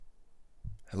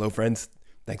Hello, friends.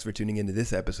 Thanks for tuning into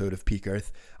this episode of Peak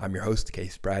Earth. I'm your host,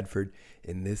 Case Bradford.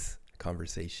 In this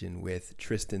conversation with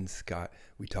Tristan Scott,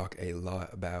 we talk a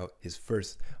lot about his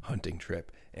first hunting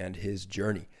trip and his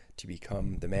journey to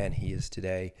become the man he is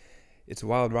today. It's a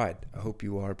wild ride. I hope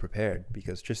you are prepared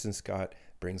because Tristan Scott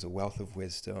brings a wealth of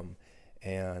wisdom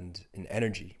and an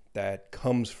energy that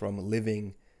comes from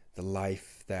living the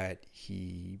life that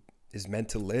he is meant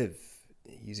to live.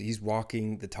 He's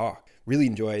walking the talk. Really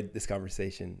enjoyed this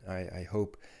conversation. I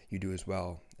hope you do as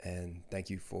well. And thank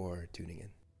you for tuning in.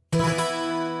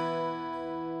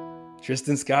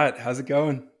 Tristan Scott, how's it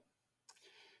going?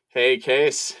 Hey,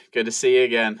 Case. Good to see you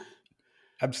again.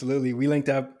 Absolutely. We linked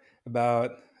up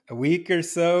about a week or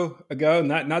so ago,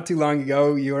 not too long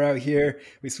ago. You were out here.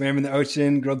 We swam in the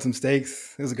ocean, grilled some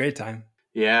steaks. It was a great time.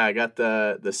 Yeah, I got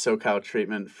the SoCal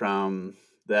treatment from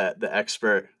the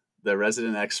expert, the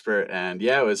resident expert, and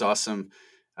yeah, it was awesome.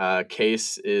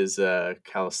 Case is a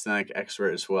calisthenic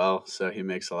expert as well, so he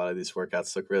makes a lot of these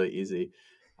workouts look really easy.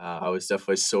 I was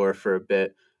definitely sore for a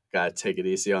bit. Got to take it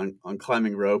easy on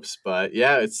climbing ropes, but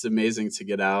yeah, it's amazing to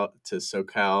get out to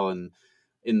SoCal and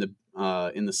in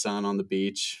the sun on the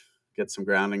beach, get some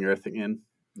grounding, earthing in.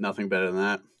 Nothing better than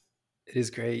that. It is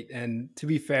great. And to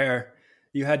be fair,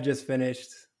 you had just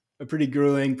finished a pretty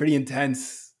grueling, pretty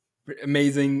intense,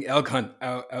 amazing elk hunt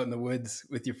out in the woods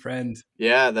with your friend.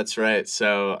 Yeah, that's right.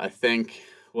 So I think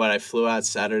I flew out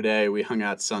Saturday, we hung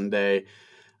out Sunday.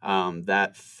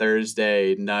 That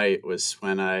Thursday night was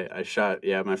when I shot,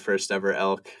 my first ever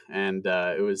elk. And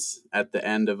it was at the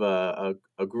end of a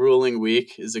grueling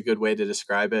week, is a good way to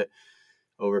describe it.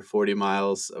 Over 40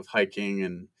 miles of hiking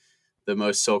and the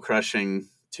most soul crushing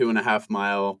 2.5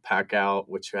 mile pack out,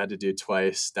 which we had to do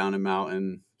twice down a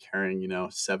mountain carrying,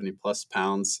 70 plus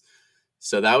pounds.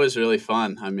 So that was really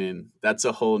fun. I mean, that's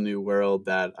a whole new world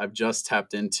that I've just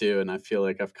tapped into. And I feel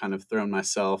like I've kind of thrown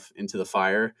myself into the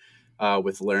fire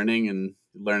with learning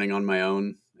on my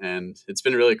own. And it's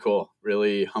been really cool,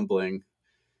 really humbling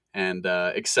and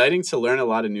exciting to learn a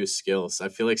lot of new skills. I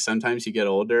feel like sometimes you get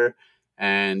older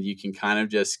and you can kind of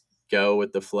just go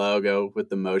with the flow, go with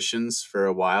the motions for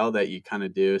a while that you kind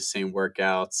of do same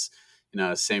workouts,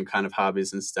 same kind of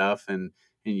hobbies and stuff. And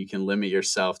you can limit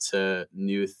yourself to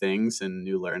new things and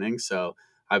new learning. So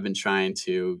I've been trying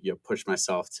to push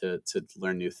myself to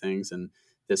learn new things. And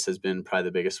this has been probably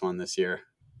the biggest one this year.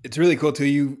 It's really cool too.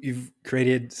 You've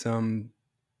created some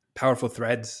powerful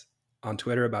threads on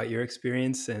Twitter about your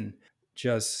experience, and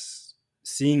just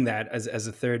seeing that as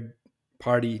a third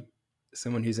party,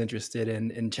 someone who's interested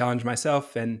in challenge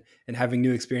myself and having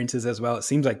new experiences as well. It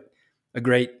seems like a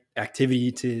great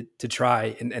activity to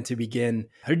try and to begin.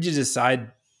 How did you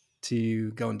decide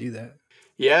to go and do that?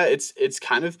 Yeah, it's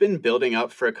kind of been building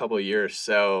up for a couple of years.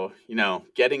 So,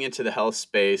 getting into the health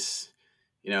space,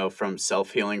 from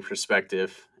self-healing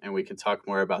perspective, and we can talk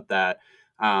more about that.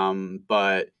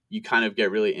 But you kind of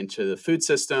get really into the food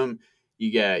system.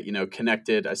 You get,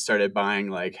 connected. I started buying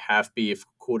like half beef,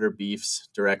 quarter beefs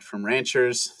direct from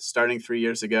ranchers starting 3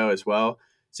 years ago as well.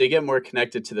 So you get more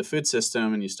connected to the food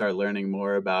system and you start learning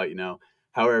more about,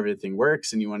 how everything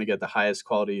works, and you want to get the highest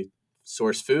quality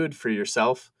source food for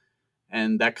yourself,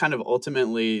 and that kind of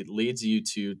ultimately leads you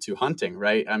to hunting,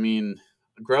 right? I mean,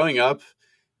 growing up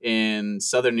in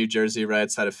southern New Jersey, right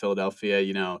outside of Philadelphia,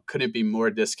 couldn't be more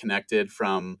disconnected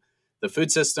from the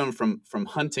food system, from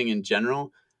hunting in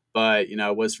general. But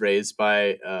I was raised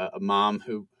by a mom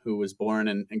who was born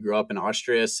and grew up in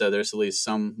Austria, so there's at least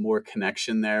some more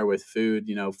connection there with food,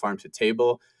 farm to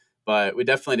table. But we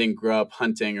definitely didn't grow up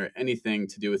hunting or anything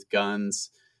to do with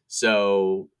guns.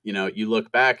 So, you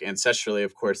look back ancestrally,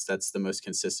 of course, that's the most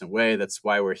consistent way. That's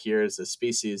why we're here as a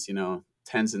species,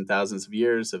 tens and thousands of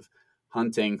years of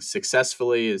hunting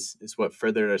successfully is what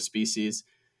furthered our species.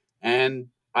 And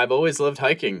I've always loved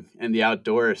hiking and the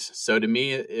outdoors. So to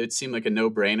me, it seemed like a no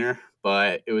brainer,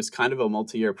 but it was kind of a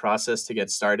multi-year process to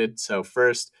get started. So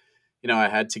first, I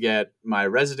had to get my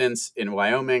residence in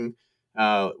Wyoming,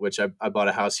 which I bought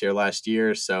a house here last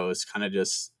year. So it's kind of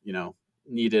just,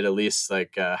 needed at least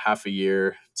like half a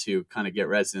year to kind of get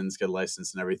residence, get a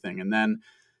license and everything. And then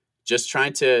just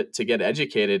trying to get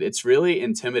educated, it's really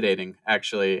intimidating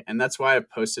actually. And that's why I've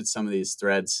posted some of these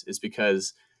threads, is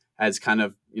because as kind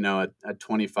of, a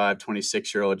 25,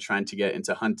 26-year-old trying to get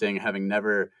into hunting, having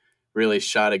never really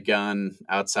shot a gun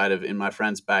outside of in my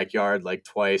friend's backyard, like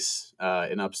twice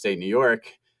in upstate New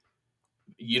York,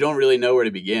 you don't really know where to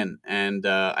begin. And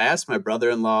I asked my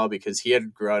brother-in-law because he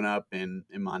had grown up in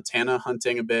Montana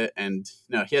hunting a bit, and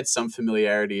he had some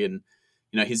familiarity, and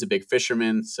he's a big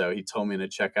fisherman, so he told me to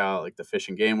check out like the Fish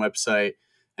and Game website,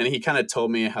 and he kind of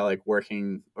told me how like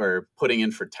working or putting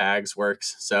in for tags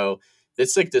works. So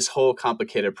it's like this whole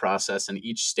complicated process, and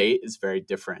each state is very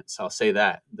different. So I'll say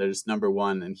that there's number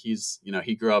one, and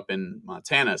he grew up in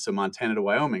Montana, so Montana to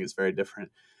Wyoming is very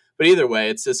different. But either way,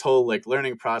 it's this whole like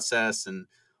learning process, and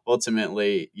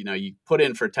ultimately, you put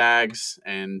in for tags,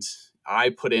 and I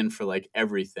put in for like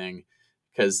everything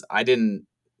because I didn't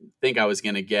think I was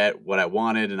going to get what I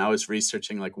wanted. And I was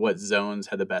researching like what zones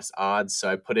had the best odds. So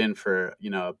I put in for,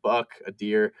 a buck, a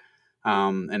deer,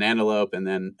 an antelope, and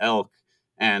then elk.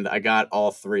 And I got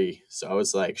all three. So I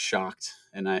was like shocked.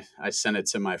 And I sent it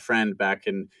to my friend back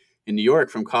in New York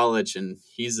from college. And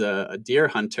he's a deer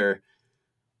hunter,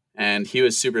 and he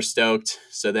was super stoked.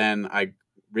 So then I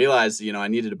realized, I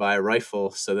needed to buy a rifle.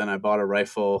 So then I bought a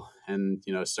rifle and,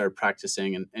 started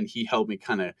practicing, and he helped me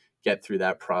kind of get through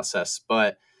that process.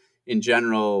 But in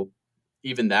general,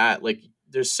 even that, like,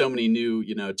 there's so many new,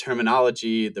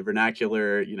 terminology, the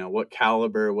vernacular, what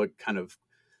caliber, what kind of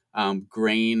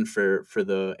grain for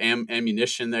the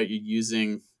ammunition that you're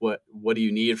using, what do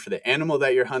you need for the animal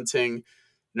that you're hunting,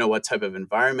 what type of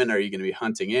environment are you going to be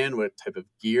hunting in, what type of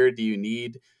gear do you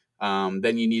need.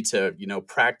 Then you need to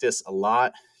practice a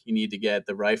lot. You need to get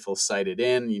the rifle sighted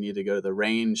in, you need to go to the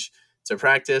range to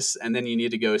practice, and then you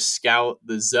need to go scout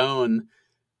the zone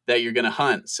that you're going to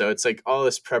hunt. So it's like all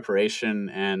this preparation,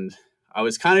 and I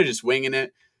was kind of just winging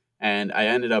it. And I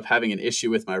ended up having an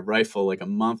issue with my rifle like a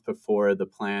month before the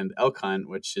planned elk hunt,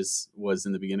 was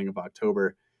in the beginning of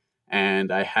October.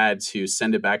 And I had to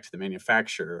send it back to the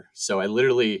manufacturer. So I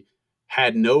literally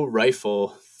had no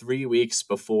rifle 3 weeks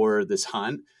before this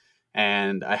hunt,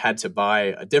 and I had to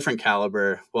buy a different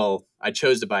caliber. Well, I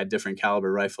chose to buy a different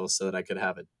caliber rifle so that I could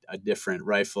have a different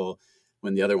rifle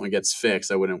when the other one gets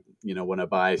fixed. I wouldn't, want to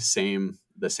buy the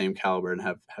same caliber and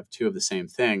have two of the same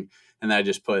thing. And I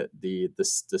just put the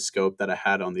scope that I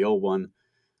had on the old one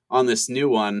on this new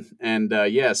one. And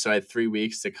so I had 3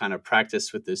 weeks to kind of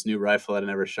practice with this new rifle I'd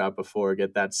never shot before,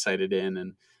 get that sighted in.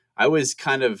 And I was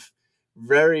kind of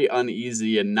very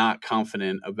uneasy and not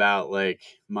confident about like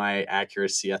my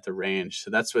accuracy at the range.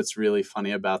 So that's what's really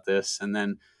funny about this. And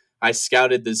then I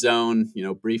scouted the zone,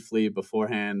 briefly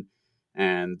beforehand.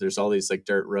 And there's all these like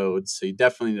dirt roads. So you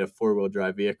definitely need a 4-wheel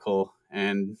drive vehicle.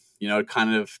 And,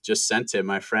 kind of just sent it.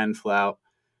 My friend flew out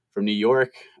from New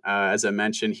York. As I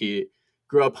mentioned, he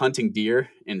grew up hunting deer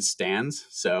in stands.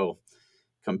 So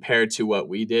compared to what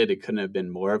we did, it couldn't have been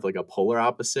more of like a polar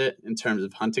opposite in terms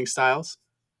of hunting styles.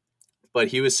 But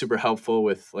he was super helpful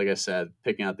with, like I said,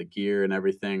 picking out the gear and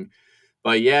everything.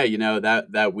 But yeah,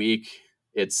 that week,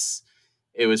 it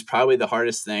was probably the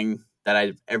hardest thing that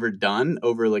I've ever done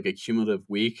over like a cumulative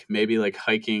week. Maybe like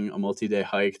hiking a multi-day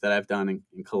hike that I've done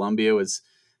in Colombia was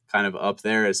kind of up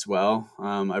there as well.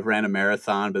 I've ran a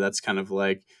marathon, but that's kind of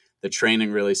like the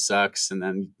training really sucks. And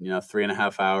then,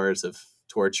 3.5 hours of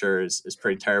torture is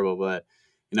pretty terrible. But,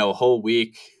 a whole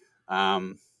week,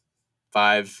 um,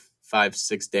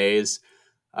 6 days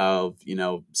of,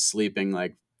 sleeping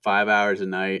like 5 hours a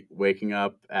night, waking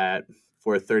up at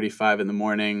 4:35 in the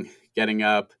morning, getting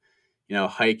up,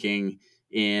 hiking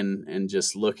in and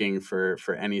just looking for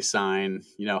any sign,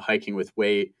 hiking with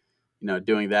weight,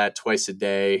 doing that twice a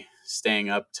day, staying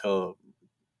up till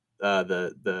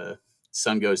the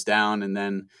sun goes down, and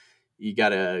then you got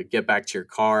to get back to your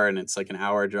car, and it's like an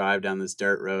hour drive down this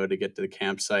dirt road to get to the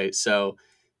campsite. So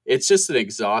it's just an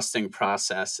exhausting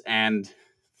process. And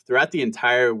throughout the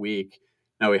entire week,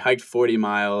 we hiked 40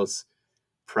 miles,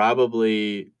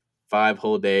 probably 5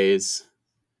 whole days.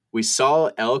 We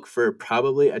saw elk for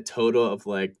probably a total of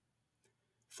like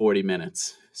 40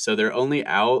 minutes. So they're only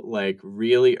out like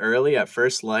really early at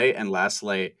first light and last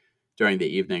light during the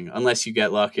evening, unless you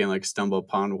get lucky and like stumble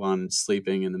upon one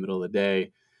sleeping in the middle of the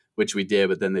day, which we did,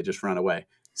 but then they just run away.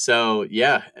 So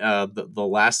yeah, the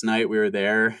last night we were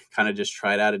there, kind of just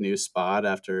tried out a new spot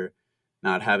after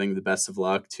not having the best of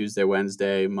luck. Tuesday,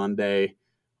 Wednesday, Monday,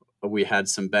 we had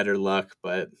some better luck,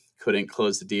 but couldn't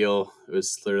close the deal. It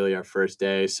was literally our first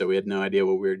day, so we had no idea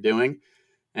what we were doing.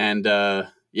 And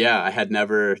I had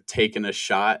never taken a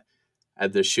shot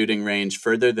at the shooting range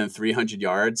further than 300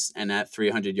 yards. And at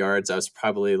 300 yards, I was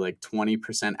probably like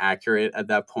 20% accurate at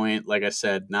that point. Like I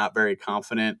said, not very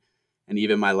confident. And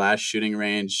even my last shooting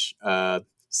range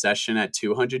session at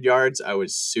 200 yards, I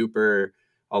was super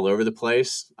all over the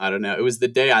place. I don't know. It was the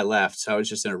day I left, so I was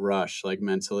just in a rush, like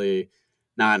mentally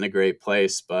not in a great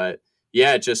place. But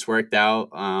yeah, it just worked out.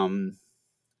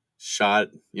 Shot,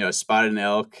 spotted an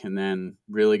elk, and then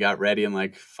really got ready in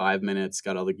like 5 minutes,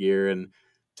 got all the gear, and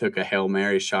took a Hail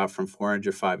Mary shot from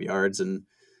 405 yards and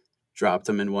dropped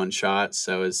them in one shot.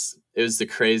 So it was the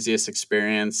craziest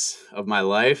experience of my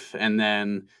life. And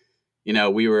then,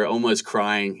 we were almost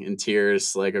crying in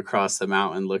tears, like across the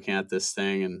mountain looking at this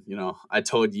thing. And, I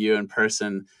told you in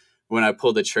person when I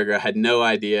pulled the trigger, I had no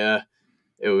idea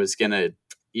it was going to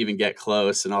even get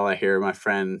close. And all I hear my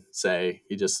friend say,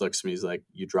 he just looks at me, he's like,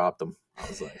 "You dropped them." I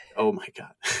was like, "Oh my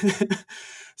God."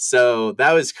 So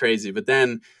that was crazy. But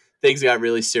then things got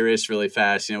really serious really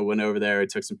fast. Went over there,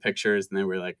 took some pictures, and then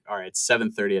we are like, all right, it's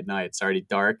 7:30 at night. It's already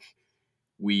dark.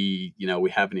 We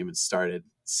haven't even started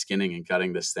skinning and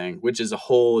gutting this thing, which is a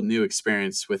whole new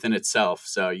experience within itself.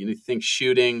 So you think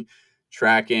shooting,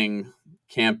 tracking,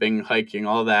 camping, hiking,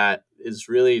 all that is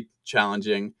really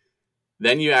challenging.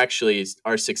 Then you actually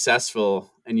are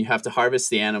successful and you have to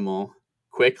harvest the animal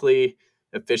quickly,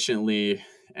 efficiently,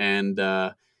 and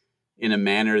in a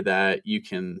manner that you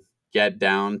can get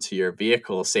down to your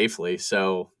vehicle safely.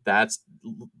 So that's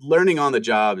learning on the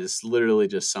job is literally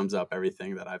just sums up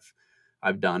everything that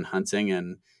I've done hunting.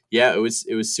 And yeah, it was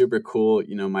super cool.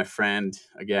 My friend,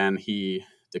 again,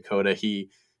 Dakota, he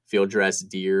field dressed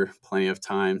deer plenty of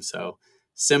time. So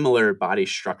similar body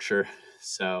structure.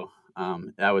 So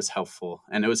that was helpful.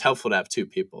 And it was helpful to have two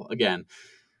people. Again,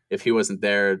 if he wasn't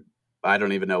there, I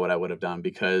don't even know what I would have done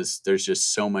because there's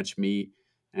just so much meat.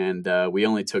 And we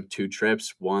only took 2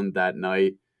 trips, one that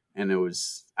night, and it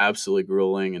was absolutely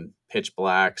grueling and pitch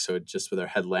black. So just with our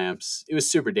headlamps, it was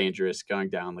super dangerous going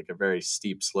down like a very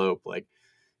steep slope. Like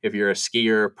if you're a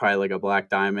skier, probably like a black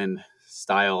diamond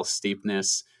style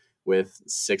steepness with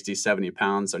 60, 70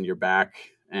 pounds on your back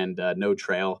and no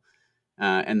trail,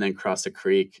 and then cross a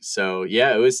creek. So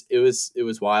yeah, it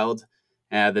was wild.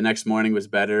 The next morning was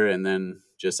better, and then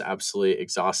just absolutely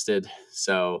exhausted.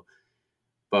 So,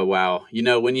 but wow,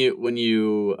 when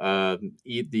you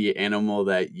eat the animal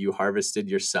that you harvested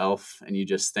yourself, and you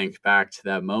just think back to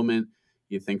that moment,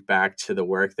 you think back to the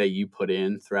work that you put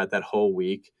in throughout that whole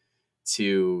week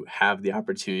to have the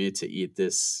opportunity to eat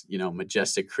this,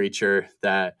 majestic creature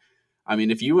that, I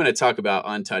mean, if you want to talk about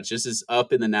untouched, this is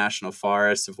up in the national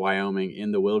forest of Wyoming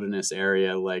in the wilderness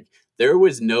area. Like there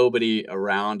was nobody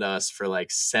around us for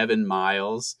like 7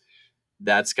 miles.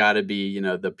 That's got to be,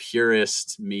 the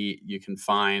purest meat you can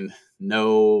find.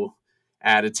 No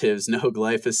additives, no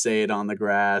glyphosate on the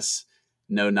grass,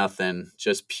 no nothing,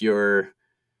 just pure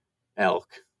elk.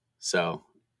 So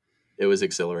it was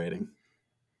exhilarating.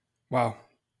 Wow.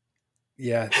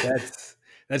 Yeah,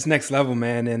 that's next level,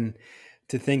 man. And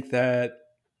to think that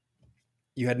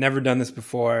you had never done this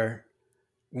before,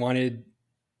 wanted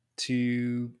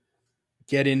to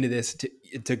get into this.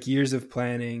 It took years of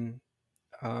planning.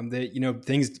 That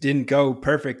things didn't go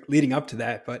perfect leading up to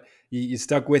that, but you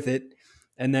stuck with it,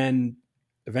 and then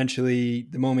eventually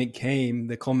the moment came,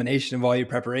 the culmination of all your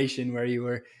preparation, where you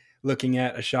were looking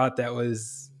at a shot that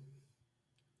was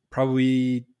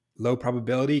probably low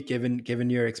probability given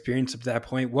your experience up to that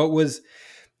point.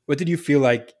 What did you feel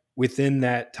like within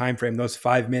that time frame, those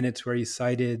 5 minutes where you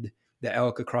sighted the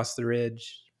elk across the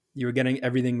ridge? You were getting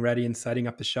everything ready and setting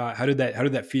up the shot. How did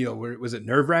that feel? Was it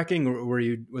nerve wracking, or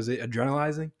was it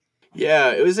adrenalizing?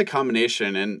 Yeah, it was a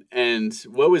combination, and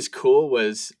what was cool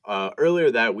was earlier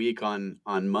that week on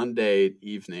Monday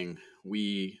evening,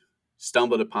 we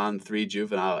stumbled upon 3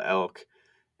 juvenile elk,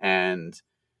 and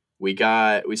we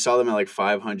saw them at like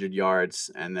 500 yards,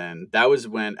 and then that was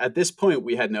when, at this point,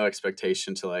 we had no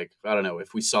expectation to, like, I don't know,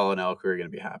 if we saw an elk we were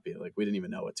going to be happy. Like we didn't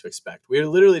even know what to expect. We were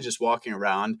literally just walking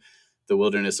around the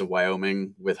wilderness of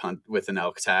Wyoming with an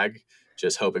elk tag,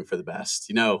 just hoping for the best.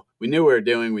 We knew what we were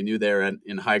doing. We knew they were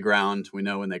in high ground. We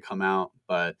know when they come out,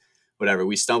 but whatever.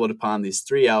 We stumbled upon these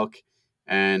 3 elk,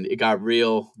 and it got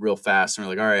real fast. And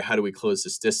we're like, all right, how do we close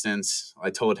this distance? I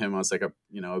told him, I was like,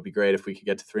 it'd be great if we could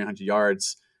get to 300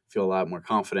 yards, feel a lot more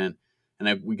confident.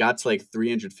 And we got to like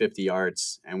 350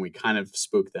 yards, and we kind of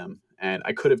spooked them. And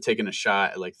I could have taken a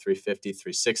shot at like 350,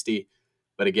 360.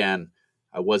 But again,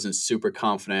 I wasn't super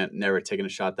confident, never taken a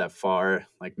shot that far,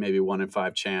 like maybe 1 in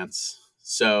 5 chance.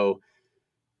 So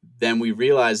then we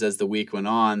realized as the week went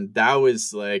on, that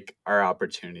was like our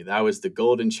opportunity. That was the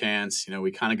golden chance.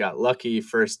 We kind of got lucky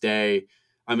first day.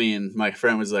 I mean, my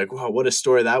friend was like, wow, what a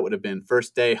story that would have been.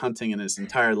 First day hunting in his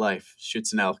entire life,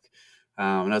 shoots an elk.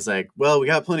 And I was like, well, we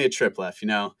got plenty of trip left.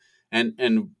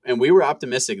 And we were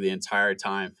optimistic the entire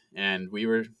time, and we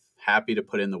were happy to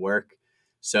put in the work.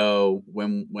 So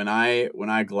when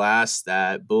I glassed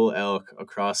that bull elk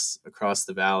across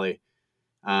the valley,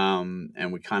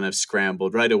 and we kind of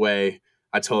scrambled right away.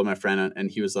 I told my friend,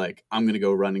 and he was like, "I'm gonna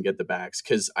go run and get the bags,"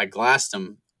 because I glassed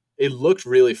him. It looked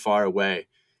really far away,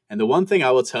 and the one thing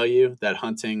I will tell you that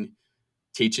hunting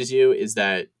teaches you is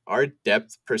that our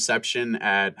depth perception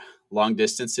at long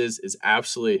distances is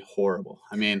absolutely horrible.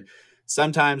 I mean,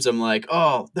 sometimes I'm like,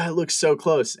 oh, that looks so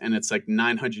close. And it's like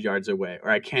 900 yards away, or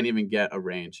I can't even get a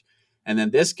range. And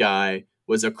then this guy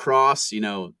was across,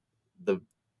 the,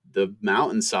 the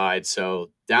mountainside.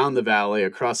 So down the valley,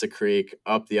 across a creek,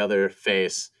 up the other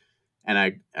face. And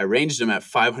I ranged him at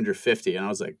 550. And I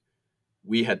was like,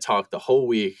 we had talked the whole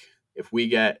week. If we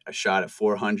get a shot at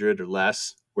 400 or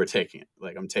less, we're taking it.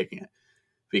 Like, I'm taking it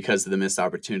because of the missed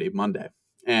opportunity Monday.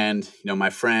 And, my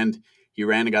friend, he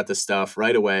ran and got the stuff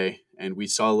right away. And we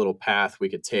saw a little path we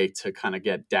could take to kind of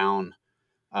get down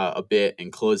a bit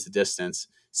and close the distance.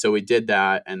 So we did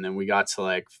that. And then we got to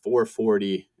like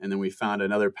 440. And then we found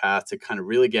another path to kind of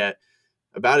really get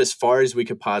about as far as we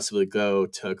could possibly go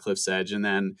to Cliff's Edge. And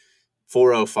then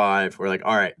 405, we're like,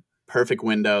 all right, perfect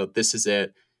window. This is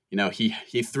it.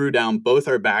 He threw down both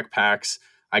our backpacks.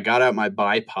 I got out my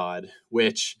bipod,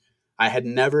 which I had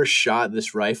never shot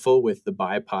this rifle with the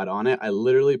bipod on it. I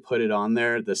literally put it on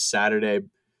there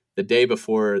the day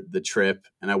before the trip,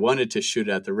 and I wanted to shoot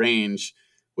it at the range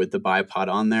with the bipod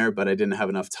on there, but I didn't have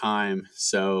enough time.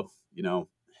 So,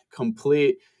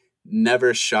 complete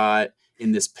never shot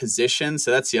in this position.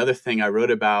 So that's the other thing I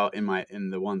wrote about in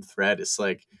the one thread. It's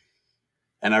like,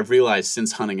 and I've realized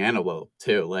since hunting antelope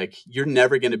too, like, you're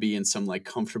never going to be in some like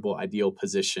comfortable, ideal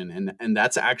position. And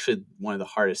that's actually one of the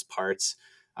hardest parts,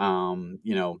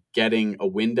 getting a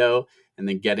window and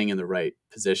then getting in the right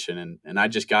position. And I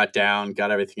just got down,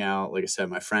 got everything out. Like I said,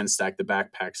 my friend stacked the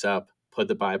backpacks up, put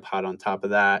the bipod on top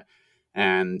of that,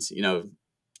 and,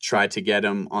 tried to get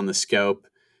him on the scope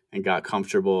and got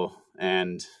comfortable,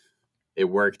 and it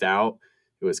worked out.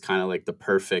 It was kind of like the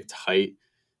perfect height,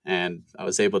 and I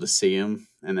was able to see him.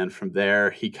 And then from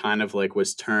there, he kind of like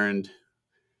was turned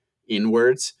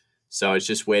inwards. So I was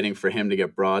just waiting for him to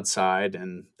get broadside,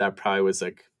 and that probably was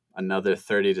like another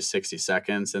 30 to 60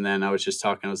 seconds. And then I was just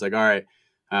talking, I was like, all right,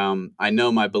 I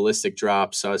know my ballistic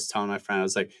drop. So I was telling my friend, I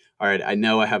was like, all right, I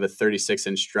know I have a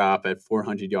 36-inch drop at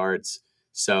 400 yards.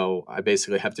 So I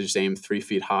basically have to just aim 3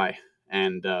 feet high.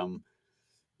 And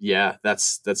yeah,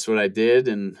 that's what I did.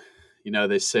 And,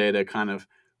 they say to kind of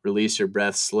release your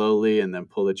breath slowly and then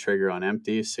pull the trigger on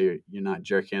empty, so you're not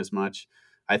jerking as much.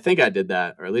 I think I did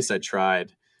that, or at least I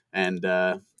tried. And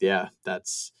yeah,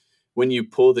 that's when you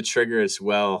pull the trigger as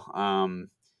well.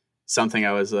 Something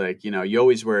I was like, you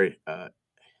always wear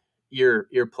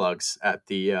earplugs at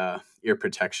the ear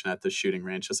protection at the shooting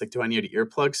range. I was like, do I need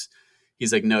earplugs?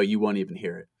 He's like, no, you won't even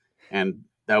hear it. And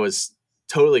that was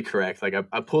totally correct. Like,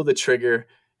 I pulled the trigger,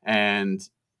 and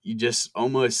you just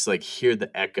almost like hear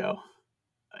the echo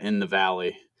in the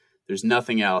valley. There's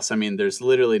nothing else. I mean, there's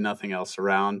literally nothing else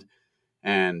around,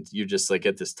 and you just like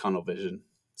get this tunnel vision.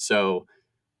 So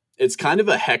it's kind of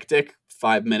a hectic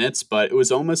 5 minutes, but it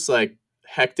was almost like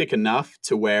hectic enough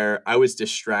to where I was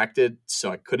distracted,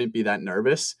 so I couldn't be that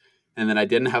nervous. And then I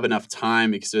didn't have enough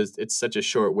time because it's such a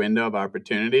short window of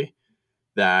opportunity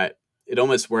that it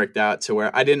almost worked out to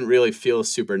where I didn't really feel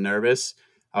super nervous.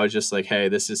 I was just like, hey,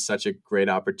 this is such a great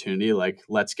opportunity. Like,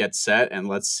 let's get set and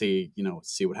let's see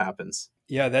what happens.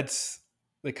 Yeah, that's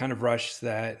the kind of rush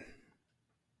that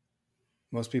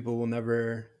most people will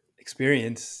never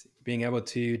experience, being able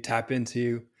to tap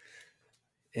into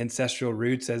ancestral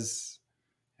roots as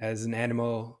an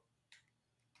animal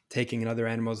taking another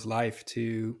animal's life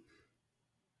to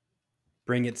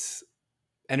bring its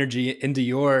energy into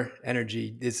your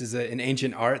energy. This is an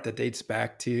ancient art that dates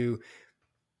back to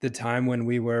the time when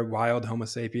we were wild Homo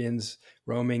sapiens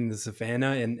roaming the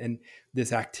savannah, and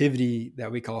this activity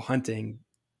that we call hunting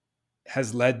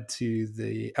has led to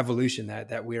the evolution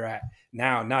that we're at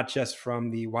now, not just from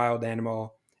the wild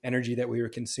animal energy that we were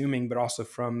consuming, but also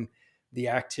from the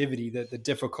activity, the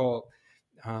difficult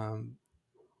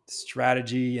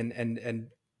strategy and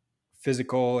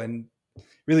physical, and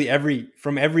really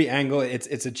from every angle,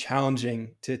 it's a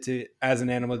challenging to as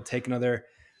an animal to take another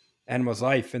animal's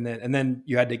life, and then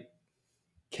you had to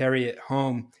carry it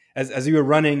home. As you were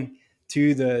running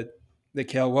to the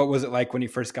kill, what was it like when you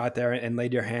first got there and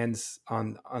laid your hands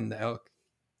on the elk?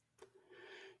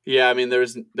 Yeah, I mean, there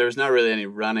was not really any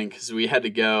running because we had to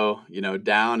go,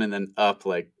 down and then up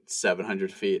like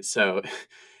 700 feet. So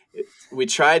we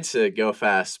tried to go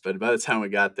fast, but by the time we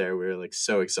got there, we were like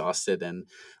so exhausted. And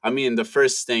I mean, the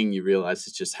first thing you realize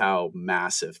is just how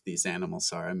massive these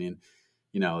animals are. I mean,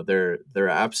 they're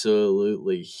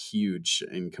absolutely huge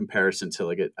in comparison to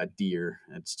like a deer.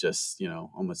 It's just,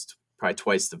 almost probably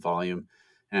twice the volume.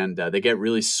 And they get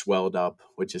really swelled up,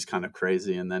 which is kind of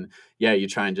crazy. And then, yeah, you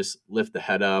try and just lift the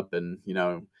head up, and,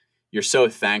 you're so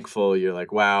thankful. You're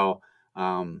like, wow.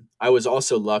 I was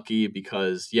also lucky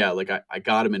because, yeah, like I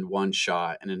got him in one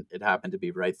shot, and it happened to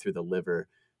be right through the liver,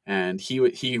 and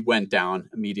he went down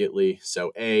immediately.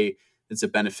 So it's a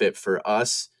benefit for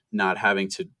us not having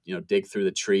to, dig through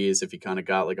the trees if you kind of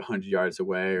got like 100 yards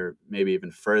away or maybe even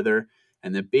further.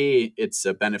 And then B, it's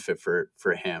a benefit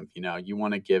for him. You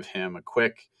want to give him a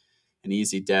quick and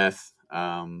easy death,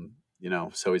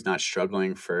 so he's not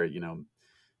struggling for,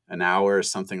 an hour or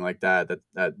something like that.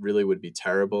 That really would be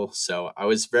terrible. So I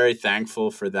was very thankful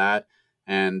for that.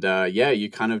 And yeah, you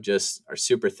kind of just are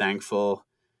super thankful,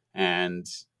 and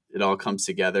it all comes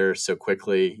together so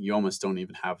quickly. You almost don't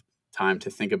even have time to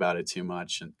think about it too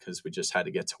much, and because we just had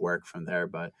to get to work from there.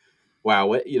 But wow,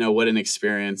 what an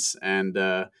experience. And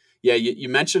yeah, you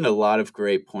mentioned a lot of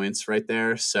great points right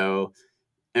there. So,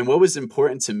 and what was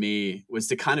important to me was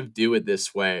to kind of do it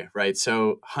this way, right?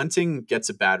 So hunting gets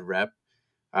a bad rep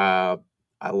uh,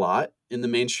 a lot in the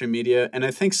mainstream media. And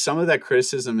I think some of that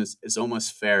criticism is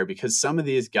almost fair, because some of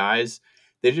these guys,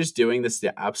 they're just doing this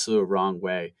the absolute wrong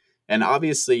way. And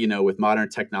obviously, with modern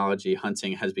technology,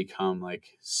 hunting has become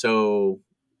like so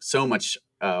much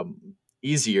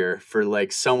easier for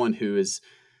like someone who is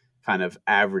kind of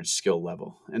average skill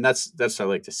level. And that's what I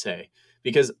like to say,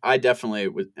 because I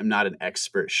definitely am not an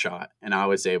expert shot, and I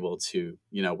was able to,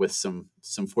 with some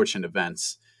fortunate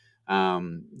events,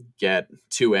 um, get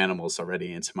two animals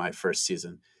already into my first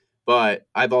season. But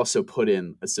I've also put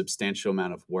in a substantial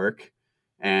amount of work.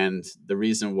 And the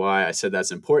reason why I said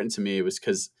that's important to me was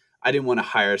because I didn't want to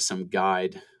hire some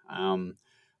guide. Um,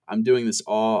 I'm doing this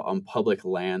all on public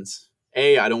lands.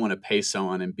 A, I don't want to pay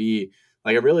someone, and B,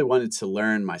 like I really wanted to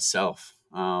learn myself,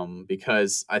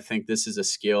 because I think this is a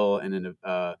skill and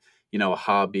a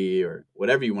hobby or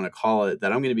whatever you want to call it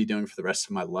that I'm going to be doing for the rest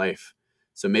of my life.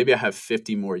 So maybe I have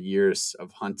 50 more years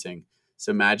of hunting.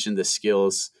 So imagine the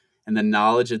skills and the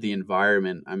knowledge of the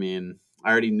environment. I mean, I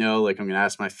already know, like, I'm going to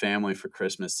ask my family for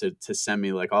Christmas to send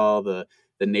me like all the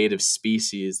native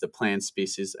species, the plant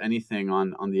species, anything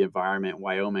on the environment in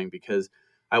Wyoming, because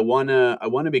I wanna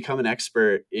become an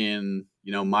expert in,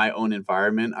 my own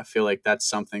environment. I feel like that's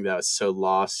something that was so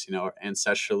lost,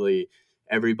 ancestrally.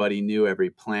 Everybody knew every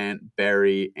plant,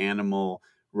 berry, animal,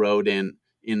 rodent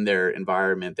in their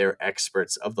environment. They're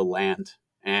experts of the land,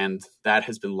 and that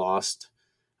has been lost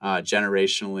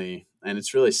generationally, and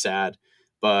it's really sad.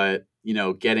 But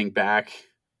getting back,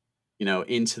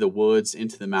 into the woods,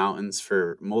 into the mountains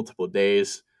for multiple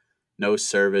days, no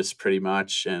service pretty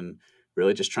much, and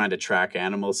really just trying to track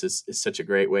animals is such a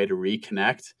great way to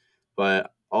reconnect,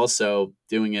 but also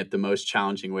doing it the most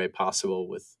challenging way possible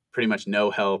with pretty much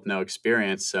no help, no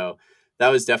experience. So that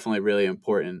was definitely really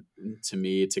important to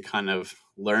me to kind of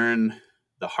learn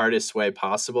the hardest way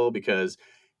possible, because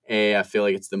A, I feel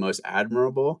like it's the most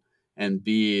admirable, and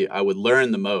B, I would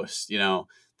learn the most.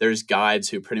 There's guides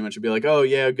who pretty much would be like, "Oh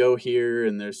yeah, go here,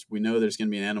 and we know there's going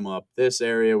to be an animal up this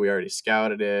area. We already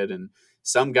scouted it." And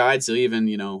some guides will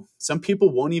even, some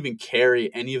people won't even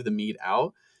carry any of the meat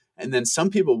out, and then some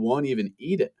people won't even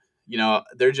eat it.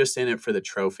 They're just in it for the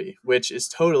trophy, which is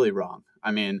totally wrong.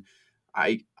 I mean,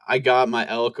 I got my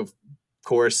elk, of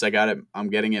course. I got it.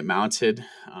 I'm getting it mounted,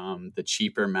 the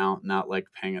cheaper mount, not like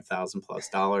paying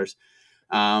 $1,000+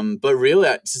 but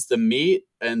really, just the meat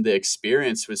and the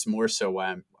experience was more so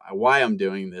why I'm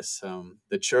doing this.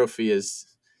 The trophy is,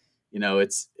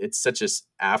 it's such a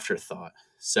afterthought.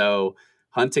 So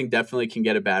hunting definitely can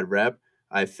get a bad rep.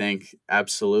 I think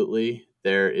absolutely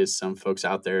there is some folks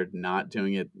out there not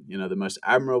doing it, the most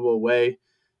admirable way.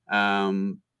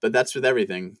 But that's with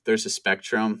everything. There's a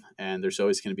spectrum, and there's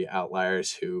always going to be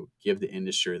outliers who give the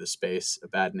industry or the space a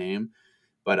bad name.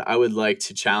 But I would like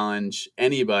to challenge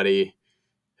anybody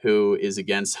who is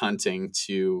against hunting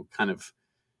to kind of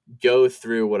go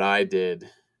through what I did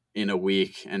in a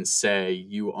week and say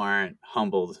you aren't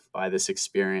humbled by this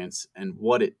experience and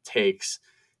what it takes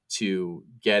to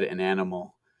get an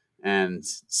animal. And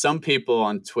some people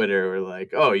on Twitter were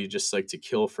like, "Oh, you just like to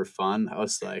kill for fun?" I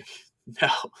was like, "No,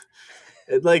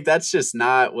 like that's just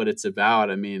not what it's about."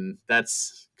 I mean,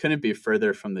 that's couldn't be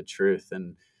further from the truth.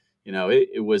 And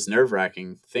it was nerve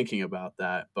wracking thinking about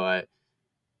that, but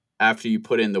after you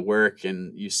put in the work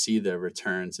and you see the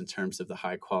returns in terms of the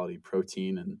high quality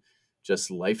protein and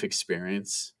just life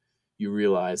experience, you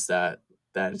realize that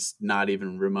that's not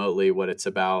even remotely what it's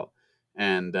about.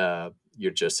 And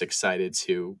you're just excited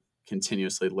to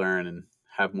continuously learn and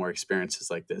have more experiences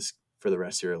like this for the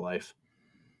rest of your life.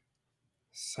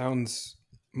 Sounds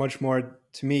much more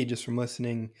to me, just from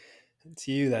listening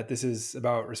to you, that this is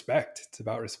about respect. It's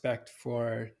about respect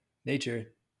for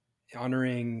nature,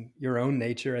 honoring your own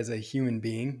nature as a human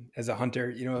being, as a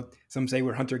hunter. Some say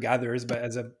we're hunter gatherers, but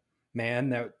as a man,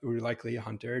 that we're likely a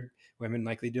hunter. Women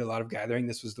likely do a lot of gathering.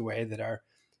 This was the way that our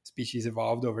species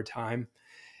evolved over time.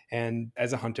 And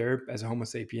as a hunter, as a Homo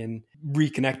sapien,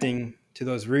 reconnecting to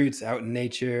those roots out in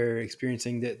nature,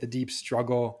 experiencing the deep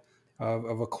struggle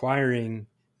of acquiring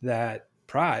that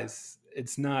prize.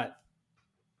 It's not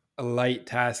a light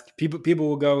task. People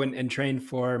will go and train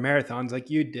for marathons like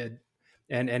you did,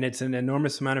 and it's an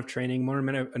enormous amount of training,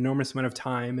 enormous amount of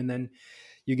time, and then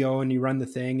you go and you run the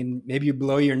thing, and maybe you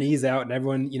blow your knees out, and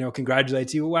everyone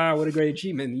congratulates you. Wow, what a great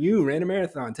achievement! You ran a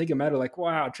marathon, take a medal. Like,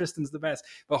 wow, Tristan's the best.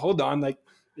 But hold on, like,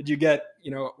 did you get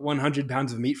 100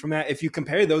 pounds of meat from that? If you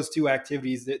compare those two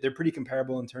activities, they're pretty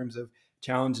comparable in terms of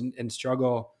challenge and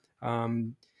struggle.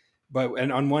 And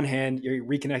on one hand, you're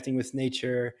reconnecting with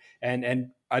nature, and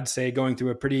I'd say going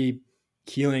through a pretty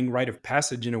healing rite of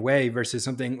passage in a way, versus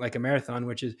something like a marathon,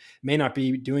 which is may not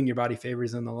be doing your body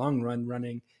favors in the long run,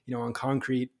 running on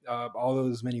concrete all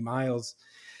those many miles.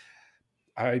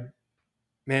 I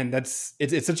Man,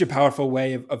 it's such a powerful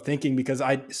way of thinking, because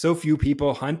so few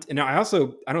people hunt, and I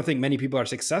don't think many people are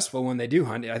successful when they do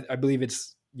hunt. I believe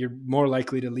you're more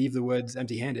likely to leave the woods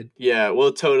empty handed. Yeah,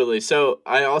 well, totally. So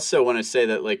I also want to say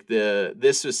that like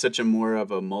this was such a more of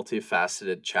a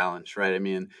multifaceted challenge, right? I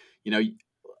mean, you know,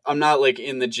 I'm not like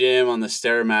in the gym on the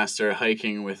Stairmaster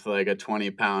hiking with like a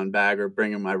 20-pound bag or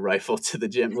bringing my rifle to the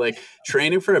gym. Like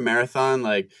training for a marathon,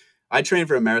 like I trained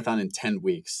for a marathon in 10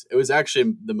 weeks. It was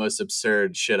actually the most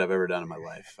absurd shit I've ever done in my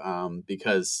life,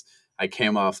 because I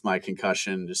came off my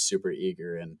concussion just super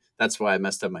eager, and that's why I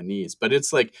messed up my knees. But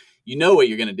it's like, you know what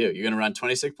you're going to do. You're going to run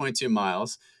 26.2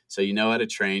 miles. So you know how to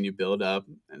train, you build up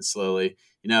and slowly,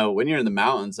 when you're in the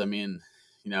mountains, I mean,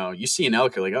 you see an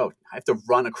elk, you're like, oh, I have to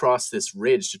run across this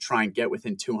ridge to try and get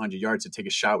within 200 yards to take a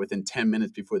shot within 10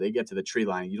 minutes before they get to the tree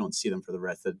line. You don't see them for the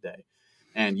rest of the day.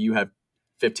 And you have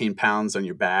 15 pounds on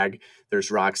your bag.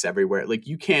 There's rocks everywhere. Like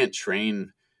you can't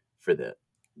train for that.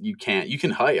 You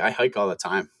can hike. I hike all the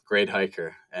time. Great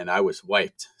hiker. And I was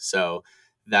wiped. So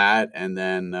that, and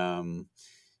then,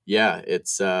 yeah,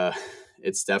 it's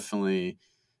definitely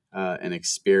an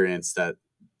experience that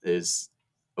is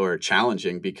or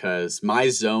challenging, because my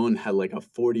zone had like a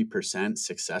 40%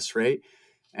 success rate.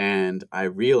 And I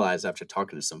realized after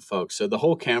talking to some folks, so the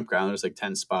whole campground, there's like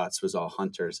 10 spots, was all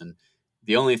hunters. And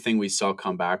the only thing we saw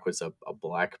come back was a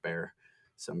black bear.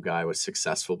 Some guy was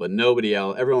successful, but nobody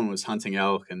else, everyone was hunting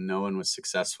elk, and no one was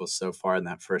successful so far in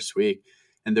that first week.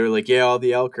 And they're like, yeah, all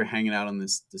the elk are hanging out on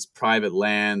this private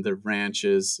land, the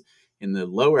ranches in the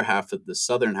lower half of the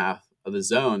southern half of the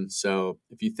zone. So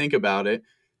if you think about it,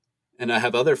 and I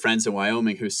have other friends in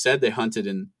Wyoming who said they hunted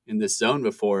in this zone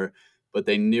before, but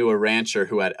they knew a rancher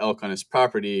who had elk on his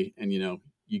property. And,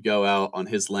 you go out on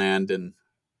his land and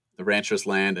the rancher's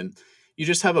land, and you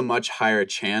just have a much higher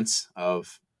chance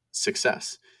of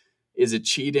success. Is it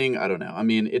cheating? I don't know. I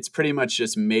mean, it's pretty much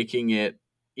just making it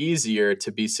easier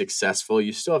to be successful.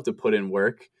 You still have to put in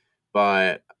work,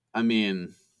 but I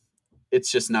mean,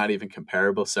 it's just not even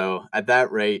comparable. So at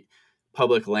that rate,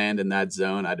 public land in that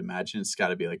zone, I'd imagine it's got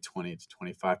to be like 20 to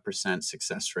 25%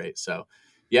 success rate. So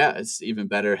yeah, it's even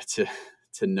better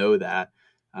to know that.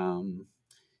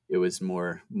 It was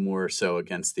more so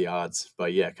against the odds.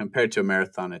 But yeah, compared to a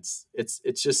marathon, it's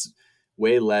just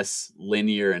way less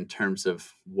linear in terms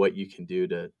of what you can do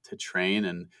to train,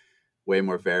 and way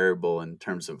more variable in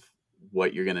terms of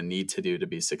what you're going to need to do to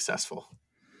be successful.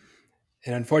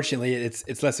 And unfortunately,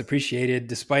 it's less appreciated,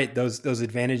 despite those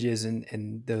advantages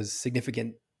and those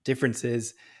significant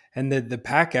differences. And the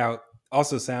pack out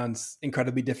also sounds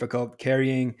incredibly difficult.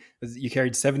 You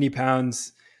carried 70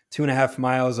 pounds, 2.5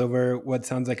 miles over what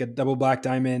sounds like a double black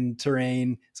diamond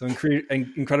terrain. So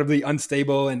incredibly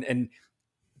unstable and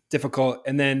difficult.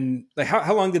 And then, like,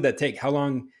 how long did that take? How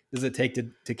long does it take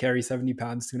to carry 70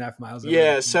 pounds, 2.5 miles over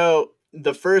Yeah, that? so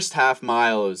the first half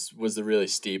mile was the really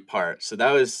steep part. So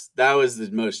that was the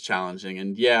most challenging.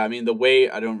 And yeah, I mean the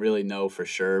weight I don't really know for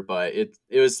sure, but it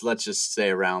was, let's just say,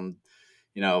 around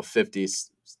 50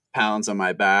 pounds on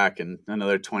my back and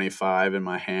another 25 in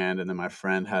my hand, and then my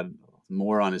friend had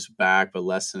more on his back but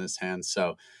less in his hand.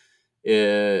 So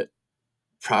it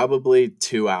probably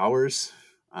 2 hours.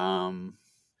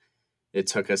 It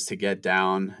took us to get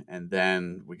down, and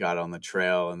then we got on the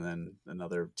trail, and then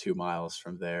another 2 miles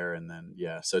from there. And then,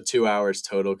 yeah, so 2 hours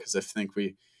total. Cause I think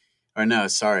or no,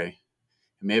 sorry,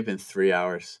 it may have been 3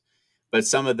 hours, but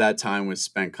some of that time was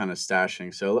spent kind of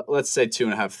stashing. So let's say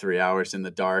 2.5, 3 hours in the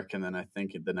dark. And then I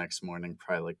think the next morning,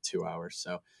 probably like 2 hours.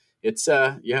 So it's,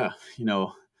 yeah,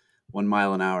 1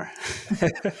 mile an hour.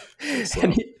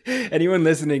 Anyone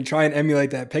listening, try and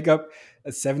emulate that. Pick up a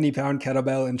 70-pound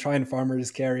kettlebell and try and farmers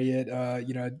carry it,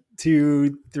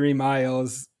 2-3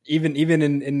 miles, even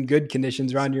in good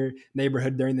conditions around your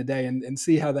neighborhood during the day, and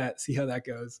see how that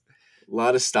goes. A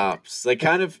lot of stops. Like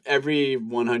kind of every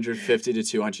 150 to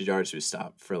 200 yards we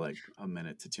stop for like a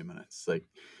minute to 2 minutes. Like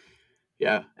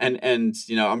yeah, and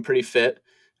I'm pretty fit.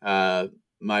 Uh,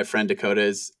 my friend Dakota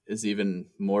is even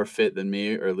more fit than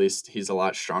me, or at least he's a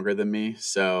lot stronger than me.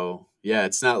 So yeah,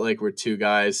 it's not like we're two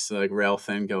guys like rail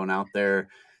thin going out there,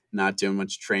 not doing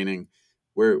much training.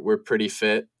 We're pretty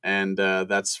fit, and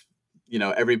that's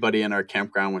everybody in our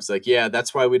campground was like, yeah,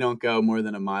 that's why we don't go more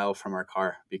than a mile from our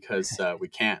car because we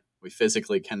can't, we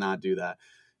physically cannot do that,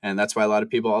 and that's why a lot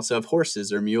of people also have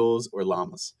horses or mules or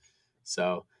llamas.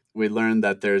 So we learned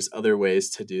that there's other ways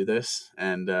to do this,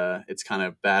 and it's kind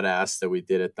of badass that we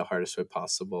did it the hardest way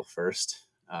possible first.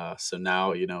 So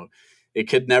now it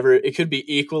could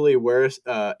be equally worse,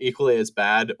 equally as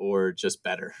bad, or just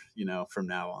better. From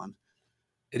now on.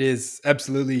 It is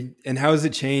absolutely. And how has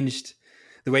it changed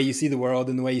the way you see the world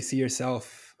and the way you see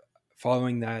yourself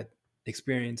following that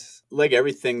experience? Like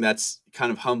everything that's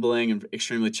kind of humbling and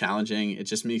extremely challenging, it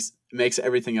just makes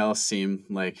everything else seem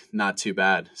like not too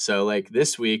bad. So like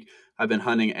this week, I've been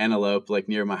hunting antelope like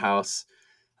near my house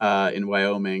in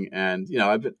Wyoming, and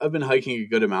I've been hiking a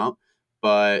good amount,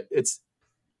 but it's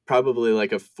probably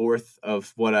like a fourth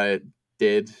of what I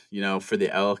did, for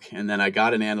the elk. And then I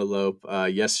got an antelope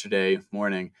yesterday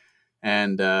morning,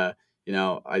 and I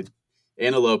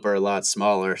antelope are a lot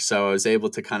smaller, so I was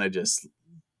able to kind of just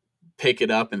pick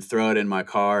it up and throw it in my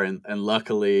car, and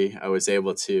luckily I was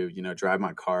able to drive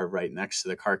my car right next to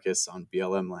the carcass on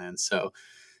BLM land. So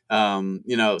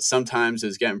sometimes it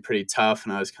was getting pretty tough,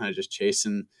 and I was kind of just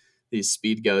chasing these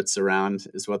speed goats around,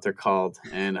 is what they're called.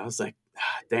 And I was like,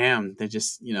 damn, they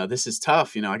just, this is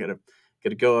tough. I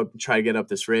gotta go up and try to get up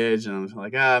this ridge. And I was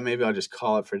like, maybe I'll just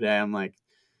call it for a day. I'm like,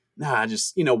 nah,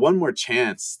 just, one more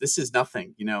chance. This is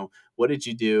nothing. What did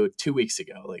you do 2 weeks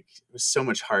ago? Like, it was so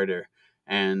much harder.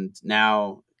 And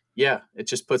now, yeah, it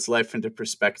just puts life into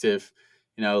perspective.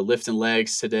 Lifting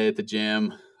legs today at the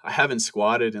gym. I haven't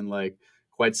squatted in like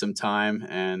quite some time.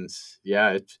 And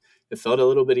yeah, it felt a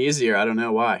little bit easier. I don't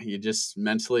know why. You're just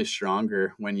mentally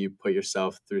stronger when you put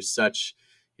yourself through such,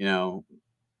 you know,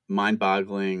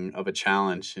 mind-boggling of a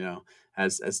challenge.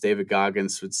 As David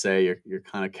Goggins would say, you're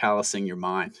kind of callousing your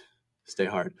mind. Stay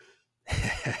hard.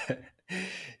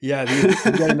 Yeah,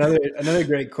 you've got another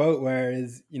great quote where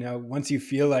is, once you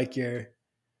feel like you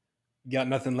got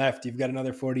nothing left, you've got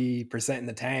another 40% in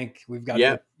the tank. We've got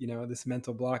Yeah. this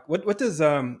mental block. What does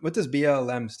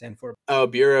BLM stand for? Oh,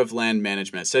 Bureau of Land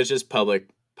Management. So it's just public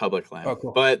land. Oh,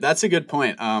 cool. But that's a good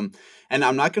point. And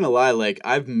I'm not gonna lie, like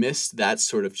I've missed that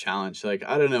sort of challenge. Like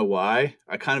I don't know why.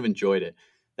 I kind of enjoyed it.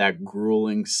 That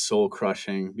grueling, soul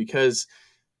crushing, because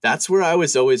that's where I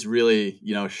was always really,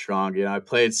 strong. I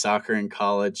played soccer in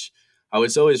college. I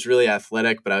was always really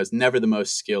athletic, but I was never the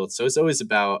most skilled. So it's always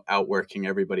about outworking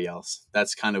everybody else.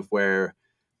 That's kind of where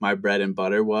my bread and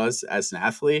butter was as an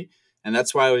athlete. And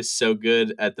that's why I was so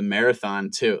good at the marathon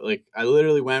too. Like I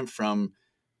literally went from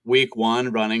week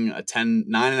one running a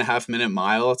 9.5 minute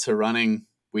mile to running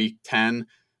week 10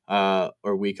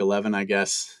 or week 11, I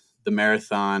guess, the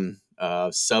marathon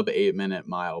sub 8 minute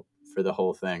mile for the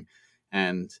whole thing.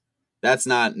 And that's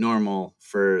not normal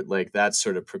for like that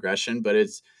sort of progression, but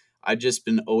I've just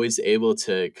been always able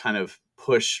to kind of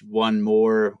push one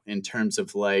more in terms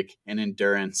of like an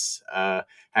endurance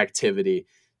activity.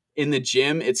 In the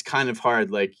gym, it's kind of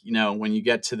hard. Like, when you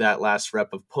get to that last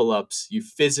rep of pull-ups, you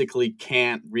physically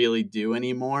can't really do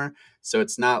anymore. So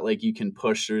it's not like you can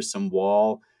push through some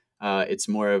wall. It's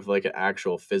more of like an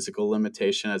actual physical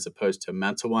limitation as opposed to a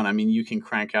mental one. I mean, you can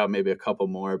crank out maybe a couple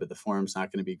more, but the form's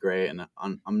not going to be great. And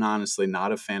I'm honestly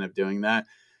not a fan of doing that.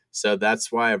 So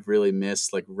that's why I've really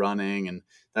missed like running, and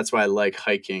that's why I like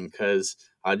hiking, because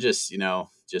I just,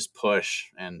 just push,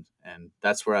 and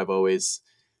that's where I've always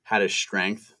had a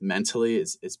strength mentally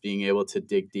is being able to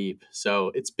dig deep.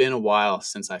 So it's been a while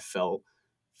since I felt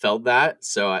that.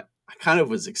 So I kind of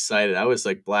was excited. I was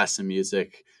like blasting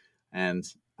music and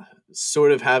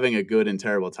sort of having a good and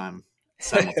terrible time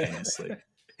simultaneously.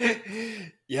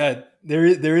 Yeah, there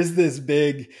is this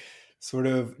big sort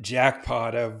of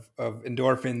jackpot of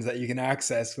endorphins that you can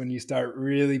access when you start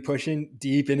really pushing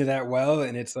deep into that well,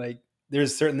 and it's like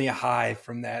there's certainly a high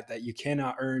from that you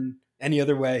cannot earn any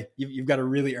other way. You've got to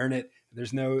really earn it.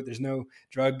 There's no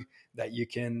drug that you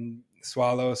can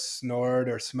swallow, snort,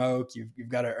 or smoke. You've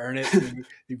got to earn it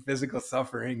through physical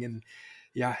suffering, and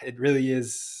yeah, it really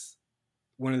is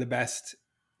one of the best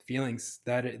feelings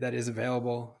that is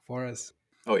available for us.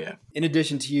 Oh yeah. In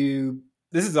addition to you,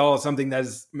 this is all something that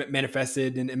has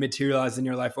manifested and materialized in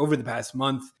your life over the past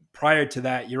month. Prior to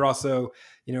that, you're also,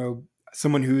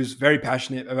 someone who's very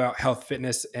passionate about health,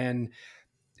 fitness, and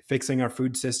fixing our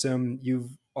food system.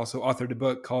 You've also authored a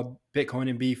book called Bitcoin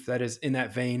and Beef that is in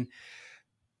that vein.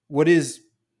 What is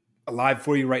alive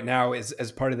for you right now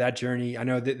as part of that journey? I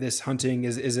know that this hunting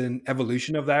is an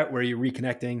evolution of that, where you're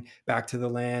reconnecting back to the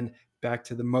land, back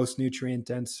to the most nutrient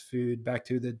dense food, back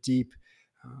to the deep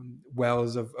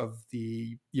wells of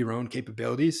the your own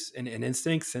capabilities and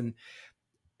instincts. And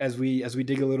as we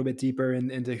dig a little bit deeper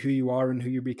into who you are and who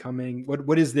you're becoming,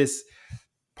 what is this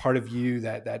part of you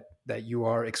that you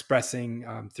are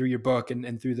expressing through your book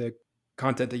and through the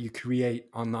content that you create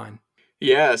online?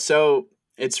 Yeah, so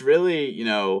it's really,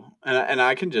 and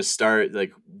I can just start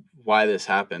like why this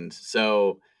happened.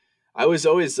 So I was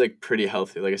always like pretty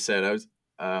healthy. Like I said,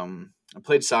 I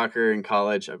played soccer in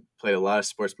college. I played a lot of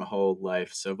sports my whole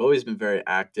life. So I've always been very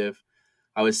active.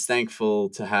 I was thankful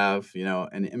to have,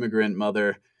 an immigrant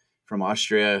mother from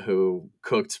Austria who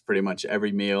cooked pretty much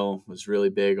every meal, was really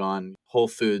big on whole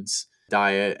foods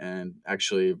diet, and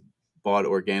actually bought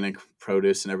organic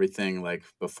produce and everything like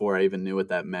before I even knew what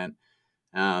that meant.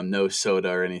 No soda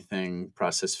or anything,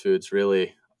 processed foods,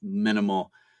 really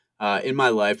minimal in my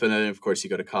life. And then, of course, you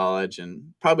go to college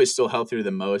and probably still healthier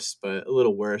than most, but a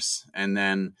little worse. And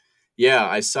then, yeah,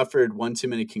 I suffered one too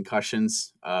many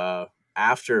concussions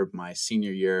after my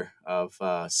senior year of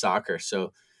soccer.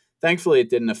 So thankfully, it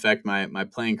didn't affect my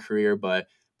playing career, but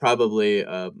probably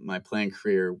my playing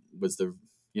career was the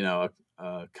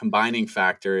combining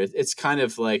factor. It's kind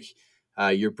of like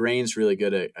your brain's really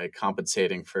good at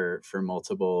compensating for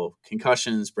multiple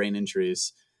concussions, brain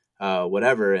injuries,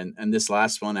 whatever. And this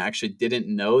last one, I actually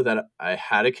didn't know that I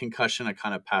had a concussion. I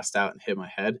kind of passed out and hit my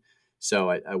head,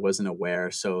 so I wasn't aware.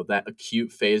 So that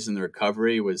acute phase in the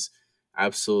recovery was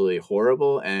absolutely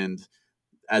horrible. And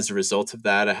as a result of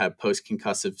that, I have post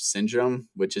concussive syndrome,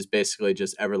 which is basically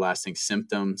just everlasting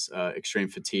symptoms, extreme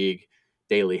fatigue,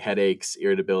 daily headaches,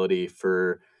 irritability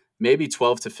for maybe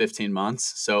 12 to 15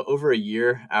 months. So over a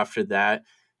year after that,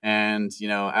 and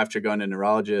after going to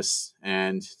neurologists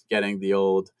and getting the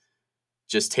old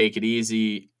just take it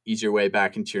easy, ease your way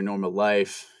back into your normal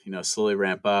life, slowly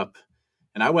ramp up.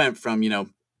 And I went from, being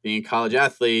a college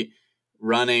athlete,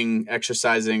 running,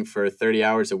 exercising for 30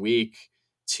 hours a week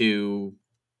to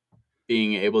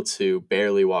being able to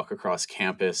barely walk across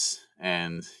campus.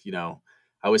 And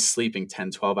I was sleeping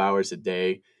 10, 12 hours a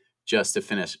day just to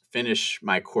finish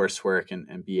my coursework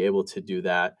and be able to do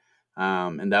that.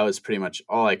 And that was pretty much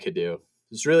all I could do. It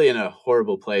was really in a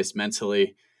horrible place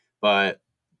mentally, but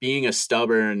being a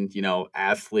stubborn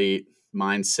athlete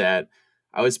mindset,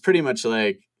 I was pretty much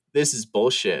like, this is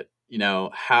bullshit.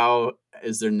 How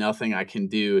is there nothing I can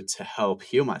do to help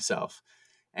heal myself?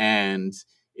 And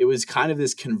it was kind of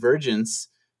this convergence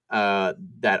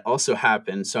that also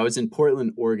happened. So I was in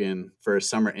Portland, Oregon for a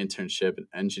summer internship, an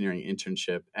engineering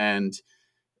internship. And,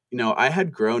 I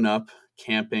had grown up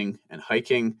camping and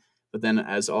hiking, but then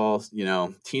as all,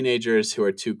 teenagers who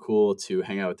are too cool to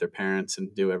hang out with their parents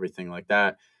and do everything like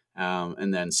that,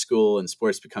 and then school and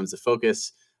sports becomes the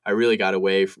focus, I really got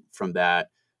away from that.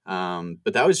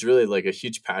 But that was really like a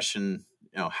huge passion,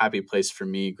 happy place for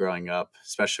me growing up,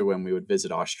 especially when we would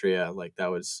visit Austria. Like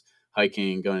that was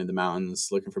hiking, going to the mountains,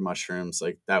 looking for mushrooms.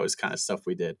 Like that was kind of stuff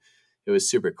we did. It was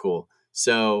super cool.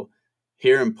 So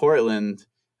here in Portland,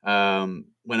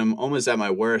 when I'm almost at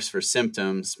my worst for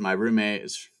symptoms, my roommate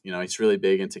is, he's really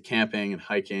big into camping and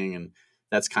hiking, and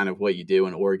that's kind of what you do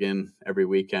in Oregon every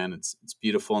weekend. It's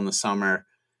beautiful in the summer,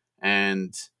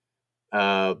 and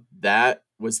that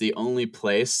was the only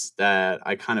place that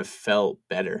I kind of felt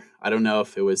better. I don't know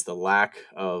if it was the lack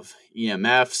of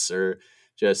EMFs or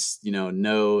just,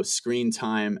 no screen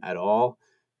time at all.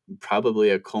 Probably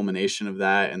a culmination of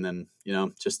that. And then,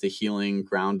 just the healing,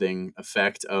 grounding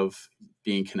effect of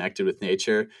being connected with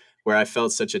nature, where I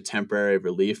felt such a temporary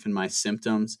relief in my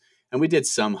symptoms. And we did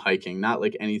some hiking, not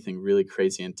like anything really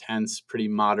crazy intense, pretty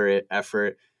moderate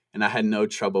effort. And I had no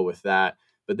trouble with that.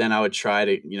 But then I would try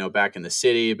to, back in the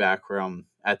city, back where I'm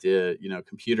at the,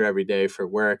 computer every day for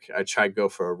work, I tried to go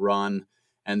for a run.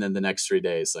 And then the next 3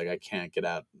 days, like I can't get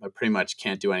out. I pretty much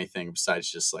can't do anything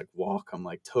besides just like walk. I'm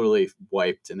like totally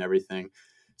wiped and everything.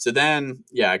 So then,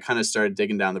 yeah, I kind of started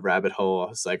digging down the rabbit hole. I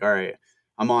was like, all right,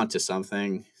 I'm on to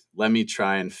something. Let me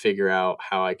try and figure out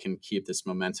how I can keep this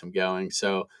momentum going.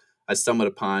 So I stumbled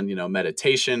upon,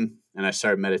 meditation, and I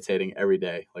started meditating every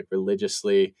day, like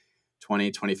religiously,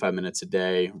 20, 25 minutes a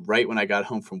day, right when I got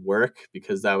home from work,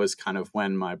 because that was kind of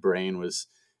when my brain was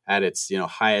at its,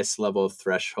 highest level of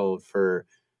threshold for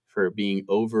being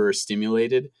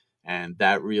overstimulated. And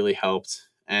that really helped.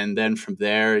 And then from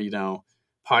there,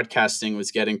 podcasting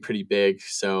was getting pretty big.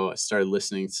 So I started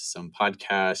listening to some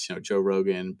podcasts, Joe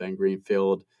Rogan, Ben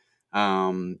Greenfield,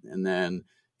 and then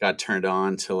got turned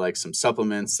on to like some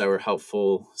supplements that were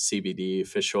helpful, CBD,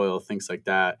 fish oil, things like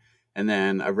that. And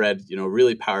then I read, a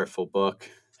really powerful book,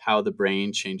 How the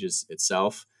Brain Changes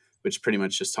Itself, which pretty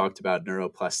much just talked about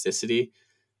neuroplasticity,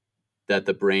 that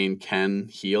the brain can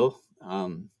heal,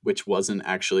 which wasn't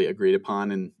actually agreed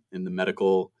upon in the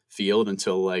medical field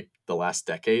until like the last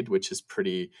decade, which is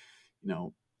pretty, you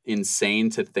know, insane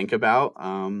to think about,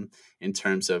 in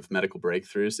terms of medical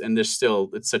breakthroughs. And there's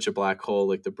still, it's such a black hole,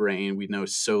 like the brain. We know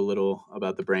so little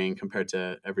about the brain compared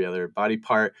to every other body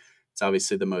part. It's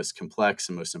obviously the most complex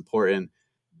and most important.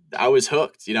 I was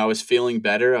hooked. I was feeling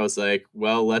better. I was like,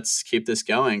 well, let's keep this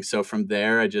going. So from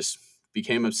there, I just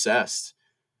became obsessed.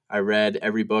 I read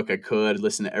every book I could,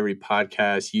 listened to every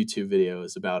podcast, YouTube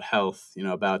videos about health,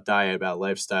 about diet, about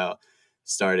lifestyle.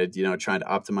 Started, trying to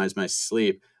optimize my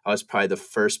sleep. I was probably the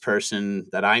first person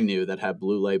that I knew that had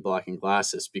blue light blocking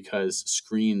glasses because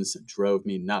screens drove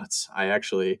me nuts.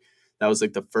 That was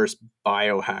like the first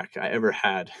biohack I ever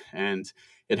had. And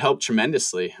it helped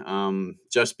tremendously,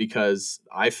 just because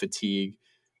eye fatigue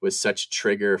was such a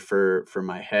trigger for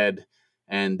my head.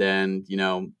 And then,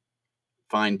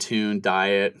 fine tune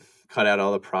diet, cut out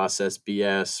all the processed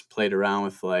BS, played around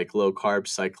with like low carb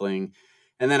cycling.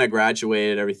 And then I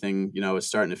graduated, everything, was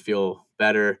starting to feel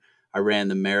better. I ran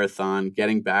the marathon,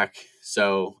 getting back.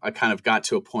 So I kind of got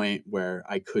to a point where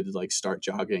I could like start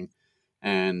jogging.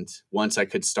 And once I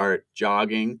could start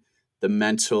jogging, the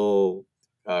mental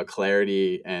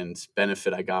clarity and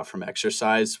benefit I got from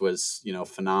exercise was,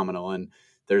 phenomenal. And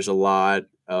there's a lot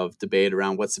of debate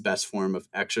around what's the best form of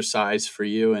exercise for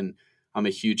you. And I'm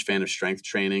a huge fan of strength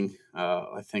training.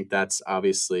 I think that's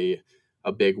obviously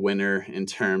a big winner in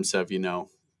terms of,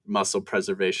 muscle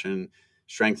preservation,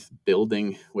 strength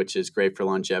building, which is great for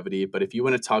longevity. But if you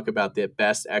want to talk about the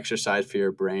best exercise for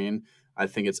your brain, I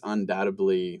think it's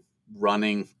undoubtedly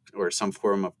running or some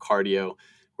form of cardio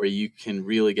where you can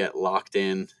really get locked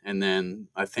in. And then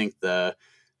I think the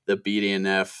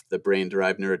BDNF, the brain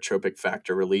derived neurotropic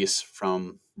factor release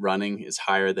from running is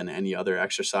higher than any other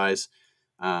exercise.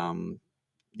 Yeah,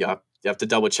 you have to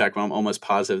double check, but I'm almost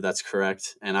positive that's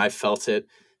correct. And I felt it.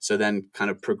 So then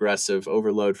kind of progressive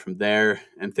overload from there,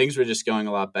 and things were just going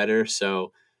a lot better.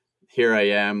 So here I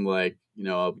am, like,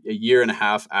 a year and a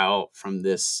half out from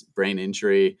this brain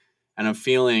injury, and I'm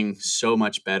feeling so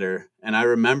much better. And I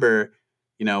remember,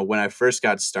 when I first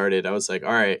got started, I was like,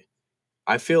 all right,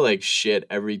 I feel like shit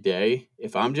every day.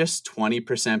 If I'm just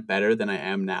 20% better than I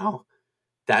am now,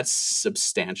 that's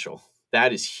substantial.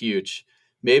 That is huge.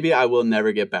 Maybe I will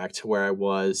never get back to where I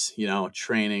was,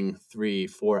 training 3,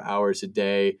 4 hours a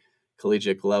day,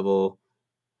 collegiate level,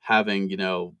 having,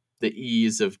 the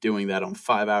ease of doing that on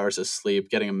 5 hours of sleep,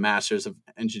 getting a master's of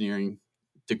engineering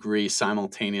degree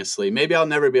simultaneously. Maybe I'll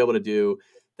never be able to do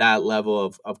that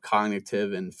level of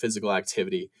cognitive and physical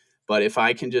activity. But if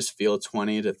I can just feel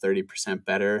 20 to 30%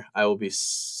 better, I will be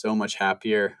so much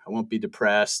happier. I won't be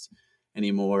depressed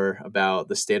anymore about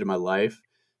the state of my life.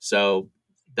 So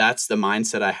that's the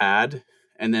mindset I had.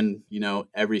 And then,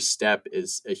 every step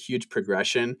is a huge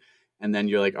progression. And then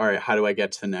you're like, all right, how do I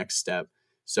get to the next step?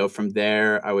 So from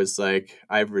there, I was like,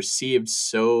 I've received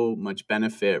so much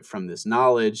benefit from this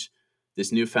knowledge,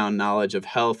 this newfound knowledge of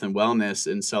health and wellness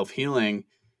and self-healing.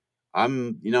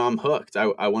 I'm hooked.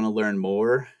 I want to learn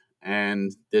more.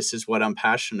 And this is what I'm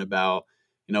passionate about.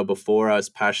 Before I was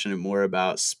passionate more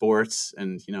about sports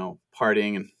and,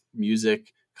 partying and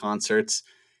music, concerts.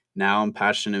 Now I'm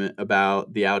passionate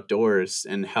about the outdoors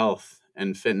and health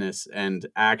and fitness and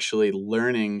actually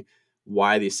learning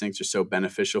why these things are so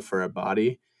beneficial for our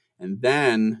body. And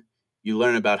then you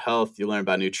learn about health, you learn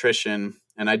about nutrition.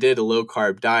 And I did a low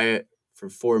carb diet for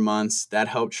 4 months. That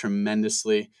helped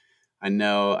tremendously. I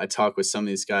know I talk with some of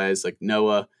these guys, like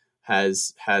Noah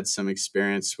has had some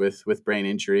experience with brain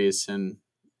injuries, and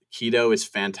keto is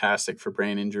fantastic for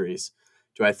brain injuries.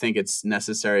 Do I think it's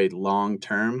necessary long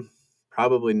term?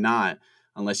 Probably not,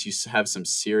 unless you have some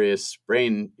serious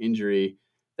brain injury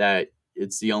that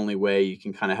it's the only way you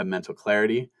can kind of have mental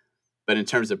clarity. But in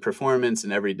terms of performance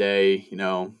and everyday,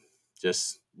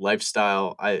 just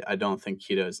lifestyle, I don't think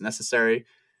keto is necessary.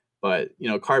 But,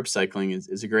 carb cycling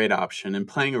is a great option, and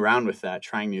playing around with that,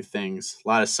 trying new things, a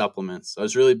lot of supplements. I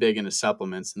was really big into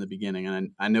supplements in the beginning.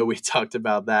 And I know we talked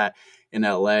about that in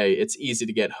LA. It's easy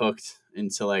to get hooked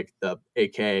into like the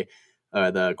AK,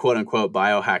 the quote unquote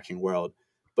biohacking world.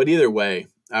 But either way,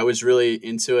 I was really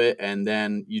into it. And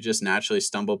then you just naturally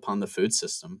stumble upon the food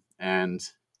system and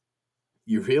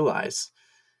you realize,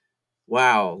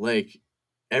 wow, like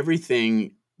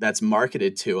everything that's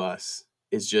marketed to us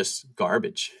is just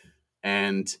garbage.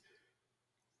 And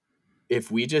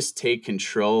if we just take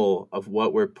control of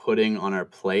what we're putting on our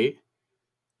plate,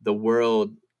 the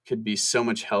world could be so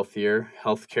much healthier.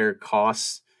 Healthcare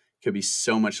costs could be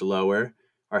so much lower.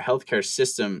 Our healthcare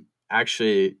system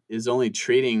actually is only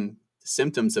treating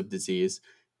symptoms of disease.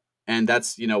 And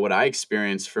that's, what I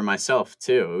experienced for myself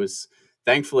too. It was,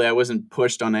 thankfully I wasn't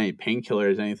pushed on any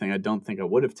painkillers, anything. I don't think I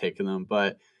would have taken them,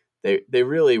 but they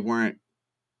really weren't,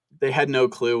 they had no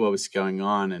clue what was going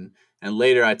on. And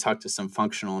later I talked to some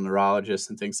functional neurologists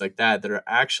and things like that that are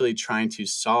actually trying to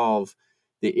solve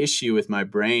the issue with my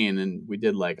brain. And we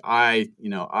did like eye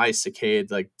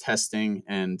saccade like testing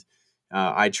and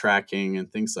eye tracking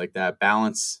and things like that,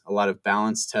 balance, a lot of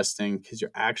balance testing, because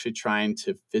you're actually trying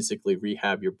to physically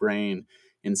rehab your brain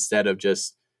instead of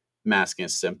just masking a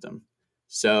symptom.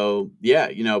 So yeah,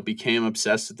 became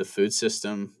obsessed with the food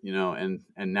system, and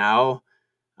now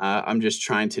I'm just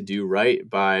trying to do right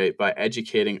by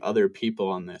educating other people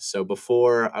on this. So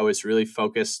before I was really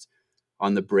focused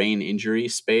on the brain injury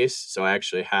space. So I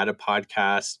actually had a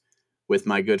podcast with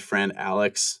my good friend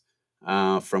Alex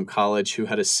from college, who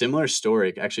had a similar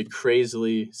story, actually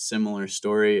crazily similar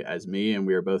story as me, and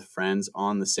we were both friends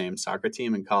on the same soccer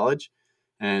team in college.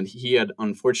 And he had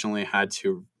unfortunately had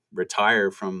to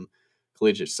retire from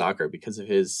collegiate soccer because of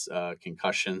his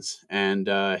concussions, and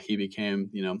he became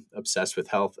obsessed with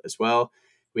health as well.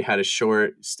 We had a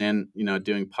short stint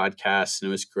doing podcasts, and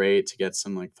it was great to get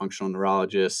some like functional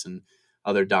neurologists and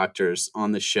other doctors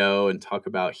on the show and talk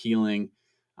about healing.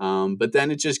 But then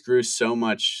it just grew so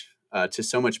much to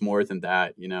so much more than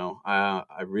that.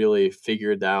 I really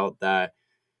figured out that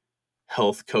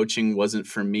health coaching wasn't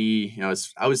for me.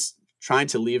 I was trying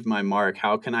to leave my mark.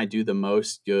 How can I do the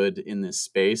most good in this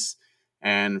space?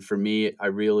 And for me, I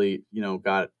really,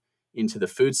 got into the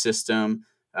food system.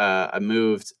 I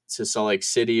moved to Salt Lake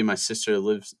City. My sister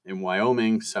lives in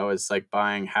Wyoming, so I was like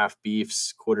buying half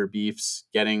beefs, quarter beefs,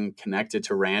 getting connected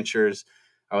to ranchers.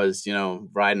 I was,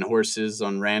 riding horses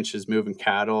on ranches, moving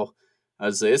cattle. I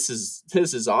was like, this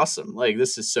is awesome. Like,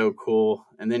 this is so cool.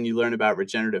 And then you learn about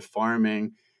regenerative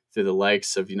farming through the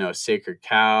likes of Sacred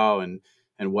Cow and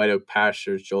White Oak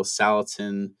Pastures, Joel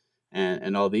Salatin,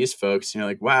 and all these folks.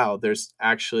 Like, wow, there's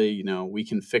actually we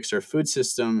can fix our food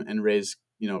system and raise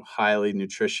highly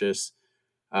nutritious,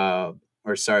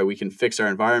 or sorry, we can fix our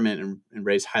environment and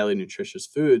raise highly nutritious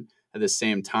food at the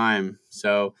same time.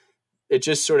 So it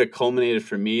just sort of culminated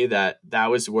for me that that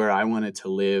was where I wanted to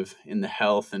live in the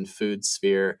health and food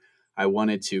sphere. I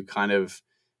wanted to kind of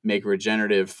make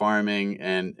regenerative farming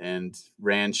and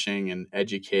ranching and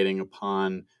educating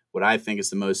upon what I think is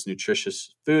the most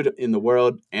nutritious food in the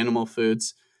world, animal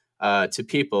foods, to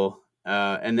people.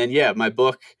 And then, yeah, my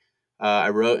book I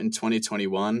wrote in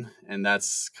 2021, and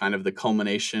that's kind of the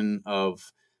culmination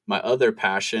of my other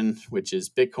passion, which is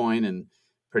Bitcoin and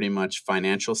pretty much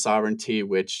financial sovereignty,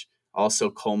 which also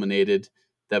culminated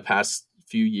the past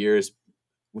few years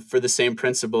for the same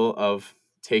principle of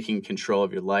taking control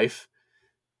of your life.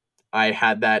 I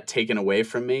had that taken away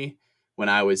from me when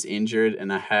I was injured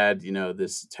and I had,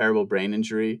 this terrible brain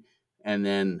injury. And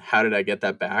then how did I get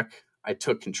that back? I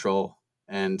took control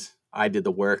and I did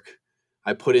the work.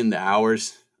 I put in the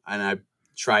hours and I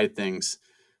tried things.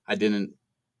 I didn't,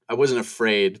 I wasn't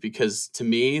afraid because to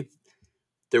me,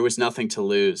 there was nothing to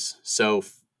lose. So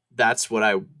that's what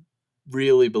I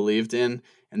really believed in,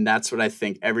 and that's what I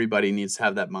think everybody needs to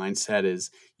have that mindset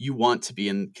is you want to be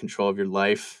in control of your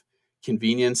life.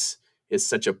 Convenience is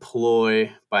such a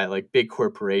ploy by like big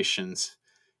corporations,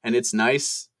 and it's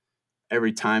nice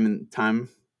every time and time,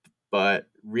 but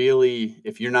really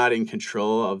if you're not in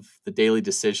control of the daily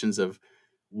decisions of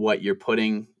what you're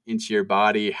putting into your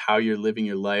body, how you're living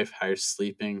your life, how you're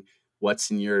sleeping,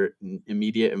 what's in your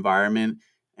immediate environment,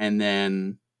 and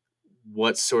then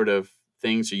what sort of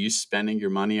things are you spending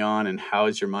your money on and how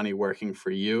is your money working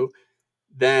for you,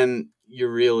 then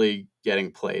you're really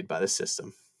getting played by the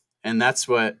system. And that's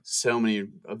what so many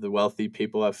of the wealthy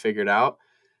people have figured out.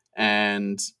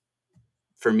 And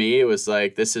for me, it was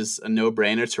like, this is a no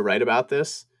brainer to write about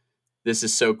this. This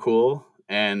is so cool.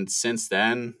 And since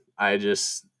then, I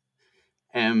just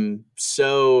am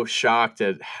so shocked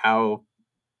at how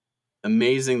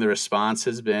amazing the response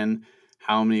has been,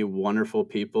 how many wonderful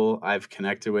people I've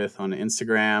connected with on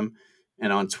Instagram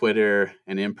and on Twitter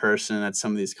and in person at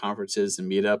some of these conferences and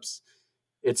meetups.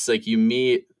 It's like you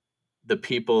meet the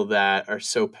people that are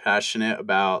so passionate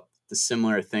about the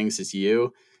similar things as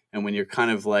you. And when you're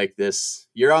kind of like this,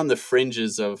 you're on the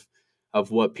fringes of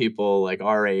what people like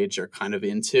our age are kind of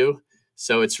into.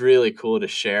 So it's really cool to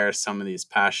share some of these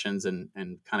passions and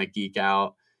kind of geek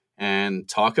out and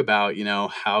talk about,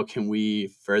 how can we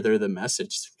further the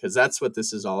message? Because that's what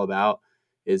this is all about,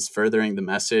 is furthering the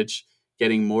message,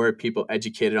 getting more people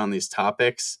educated on these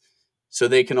topics, so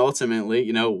they can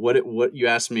ultimately, what you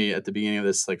asked me at the beginning of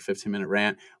this like 15-minute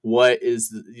rant, what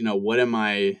is what am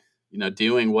I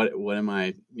doing, what am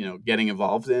I getting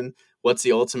involved in, what's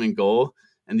the ultimate goal?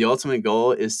 And the ultimate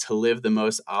goal is to live the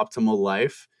most optimal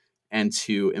life and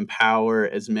to empower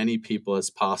as many people as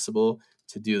possible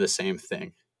to do the same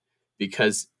thing,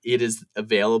 because it is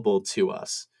available to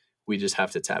us. We just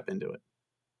have to tap into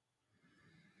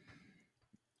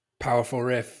Powerful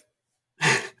riff.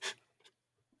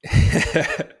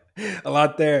 it. A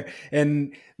lot there.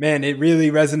 And man, it really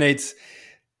resonates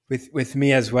with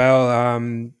me as well.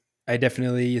 I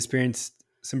definitely experienced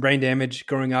some brain damage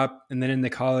growing up, and then in the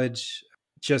college,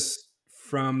 just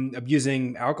from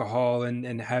abusing alcohol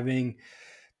and having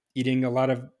eating a lot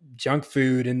of junk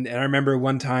food. And I remember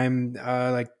one time,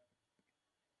 like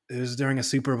it was during a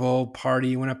Super Bowl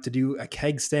party, went up to do a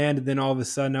keg stand, and then all of a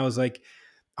sudden I was like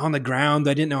on the ground.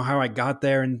 I didn't know how I got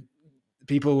there, and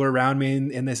people were around me,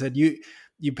 and they said,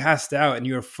 you passed out and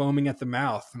you were foaming at the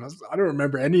mouth. And I don't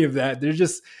remember any of that. There's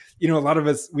just, a lot of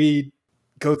us, we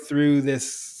go through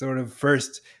this sort of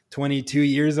first 22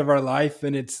 years of our life,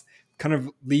 and it's kind of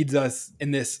leads us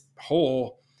in this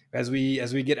hole as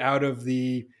we get out of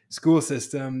the school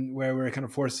system where we're kind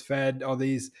of force fed all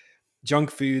these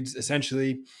junk foods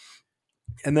essentially.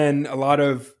 And then a lot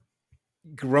of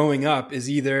growing up is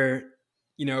either,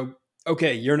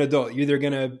 okay, you're an adult, you're either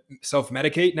going to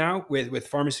self-medicate now with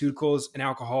pharmaceuticals and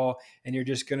alcohol, and you're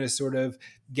just going to sort of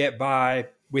get by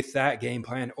with that game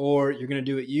plan, or you're going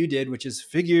to do what you did, which is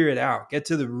figure it out, get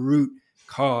to the root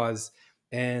cause,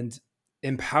 and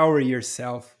empower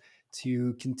yourself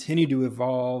to continue to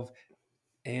evolve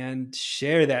and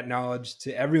share that knowledge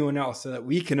to everyone else so that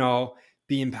we can all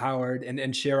be empowered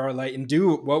and share our light and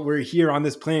do what we're here on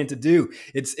this planet to do.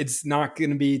 It's not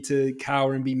going to be to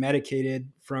cower and be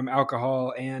medicated from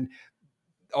alcohol and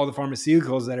all the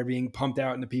pharmaceuticals that are being pumped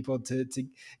out into people to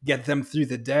get them through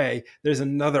the day. There's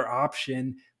another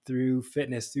option through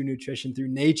fitness, through nutrition, through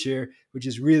nature, which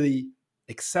is really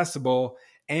accessible,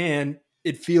 and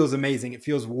it feels amazing. It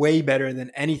feels way better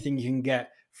than anything you can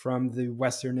get from the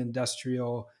Western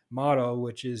industrial model,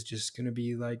 which is just going to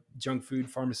be like junk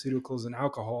food, pharmaceuticals, and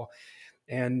alcohol.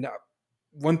 And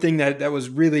one thing that was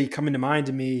really coming to mind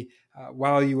to me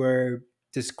while you were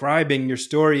describing your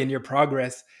story and your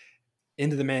progress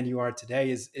into the man you are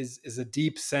today is a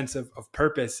deep sense of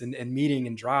purpose and meaning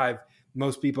and drive.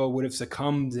 Most people would have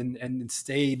succumbed and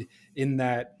stayed in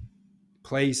that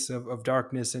place of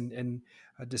darkness and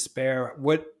despair.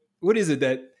 What is it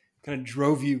that kind of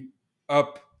drove you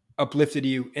uplifted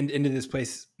you into this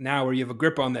place now where you have a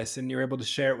grip on this and you're able to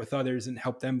share it with others and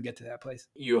help them get to that place?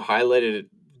 You highlighted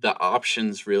the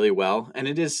options really well, and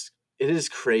it is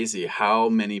crazy how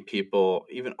many people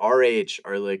even our age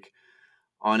are like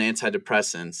on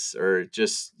antidepressants or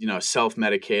just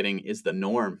self-medicating is the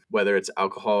norm, whether it's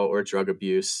alcohol or drug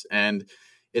abuse. And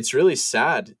it's really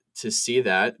sad to see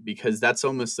that, because that's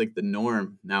almost like the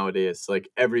norm nowadays. Like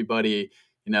everybody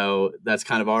that's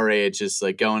kind of our age is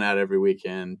like going out every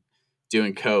weekend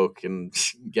doing coke and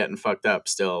getting fucked up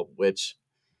still, which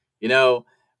you know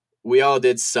we all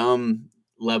did some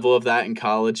level of that in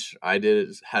college. I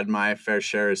had my fair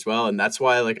share as well. And that's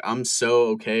why like I'm so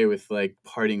okay with like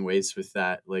parting ways with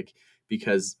that. Like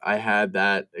because I had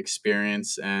that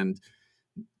experience, and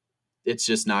it's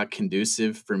just not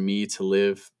conducive for me to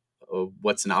live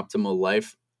what's an optimal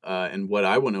life, and what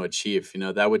I want to achieve.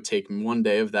 That would take me one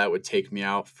day of that would take me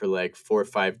out for like 4 or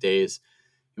 5 days.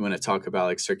 You want to talk about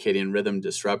like circadian rhythm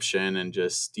disruption and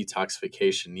just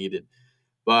detoxification needed.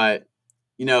 But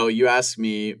you asked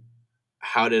me,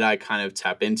 how did I kind of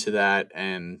tap into that?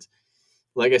 And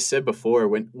like I said before,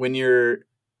 when you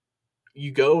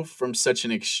go from such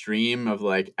an extreme of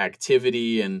like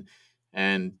activity and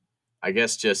I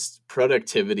guess just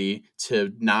productivity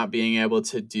to not being able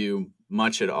to do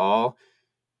much at all,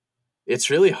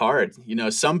 it's really hard.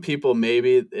 Some people,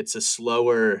 maybe it's a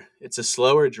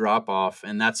slower drop off,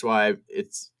 and that's why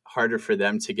it's harder for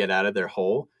them to get out of their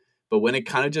hole. But when it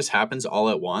kind of just happens all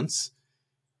at once,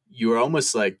 you are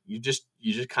almost like you just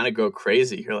kind of go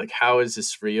crazy. You're like, how is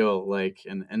this real? Like,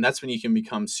 and that's when you can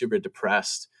become super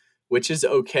depressed, which is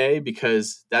okay,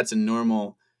 because that's a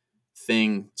normal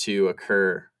thing to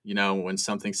occur. When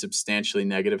something substantially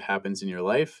negative happens in your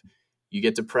life, you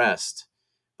get depressed.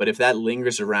 But if that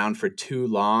lingers around for too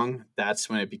long, that's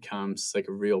when it becomes like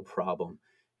a real problem.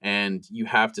 And you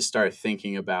have to start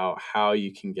thinking about how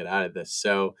you can get out of this.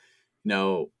 So,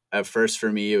 at first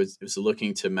for me, it was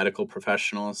looking to medical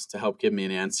professionals to help give me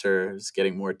an answer. It was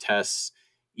getting more tests,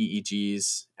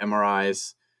 EEGs,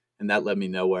 MRIs, and that led me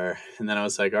nowhere. And then I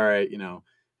was like, all right, I'm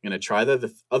going to try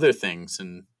the other things.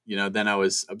 And then I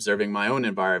was observing my own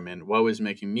environment, what was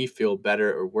making me feel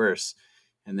better or worse.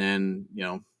 And then,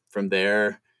 from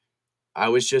there, I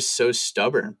was just so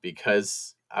stubborn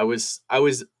because I was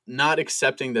not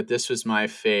accepting that this was my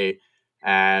fate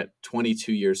at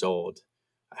 22 years old.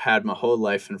 I had my whole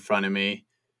life in front of me,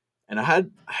 and I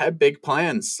had big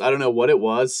plans. I don't know what it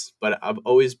was, but I've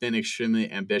always been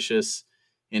extremely ambitious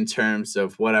in terms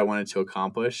of what I wanted to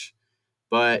accomplish.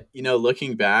 But,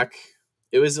 looking back,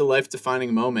 it was a life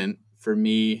defining moment for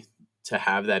me to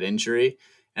have that injury.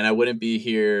 And I wouldn't be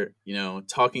here,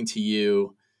 talking to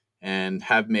you and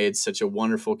have made such a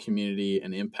wonderful community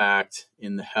and impact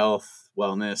in the health,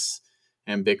 wellness,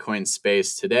 and Bitcoin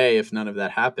space today if none of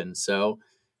that happened. So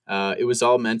it was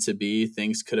all meant to be.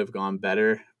 Things could have gone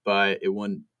better, but it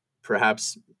wouldn't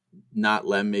perhaps not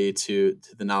lend me to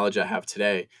the knowledge I have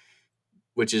today,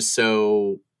 which is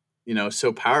so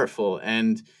powerful.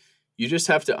 And you just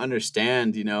have to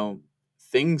understand,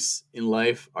 things in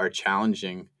life are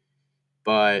challenging,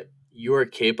 but you are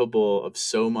capable of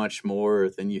so much more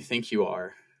than you think you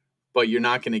are, but you're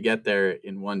not going to get there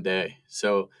in one day.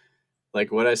 So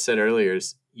like what I said earlier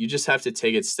is you just have to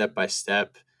take it step by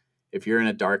step. If you're in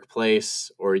a dark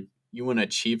place or you want to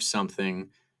achieve something,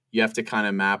 you have to kind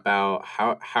of map out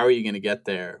how are you going to get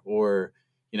there? Or,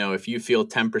 if you feel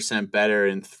 10% better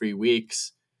in 3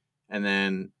 weeks and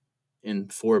then in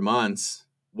 4 months,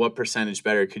 what percentage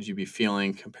better could you be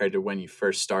feeling compared to when you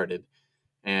first started?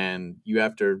 And you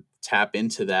have to tap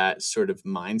into that sort of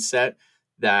mindset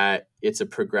that it's a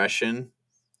progression.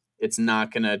 It's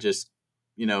not going to just,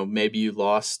 maybe you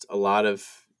lost a lot of,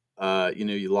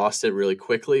 you lost it really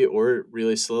quickly or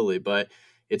really slowly, but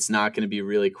it's not going to be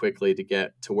really quickly to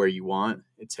get to where you want.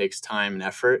 It takes time and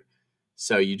effort.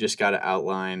 So you just got to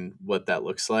outline what that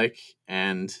looks like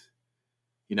and,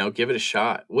 give it a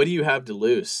shot. What do you have to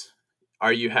lose?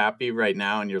 Are you happy right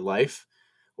now in your life?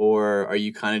 Or are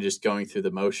you kind of just going through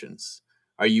the motions?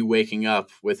 Are you waking up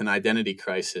with an identity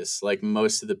crisis like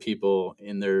most of the people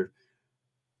in their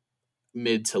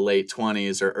mid to late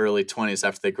 20s or early 20s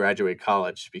after they graduate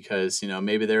college? Because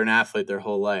maybe they're an athlete their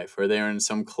whole life, or they're in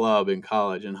some club in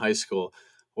college and high school,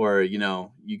 or you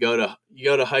go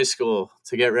to high school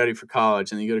to get ready for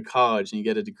college, and you go to college and you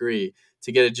get a degree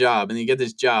to get a job, and you get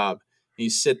this job and you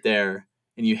sit there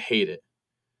and you hate it,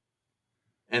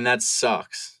 and that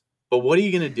sucks. But what are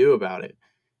you going to do about it?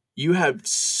 You have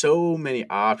so many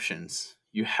options.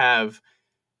 You have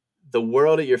the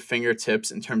world at your fingertips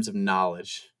in terms of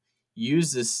knowledge.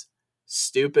 Use this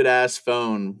stupid ass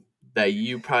phone that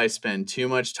you probably spend too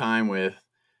much time with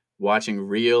watching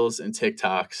reels and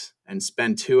TikToks, and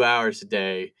spend 2 hours a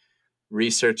day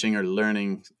researching or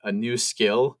learning a new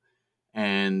skill.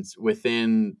 And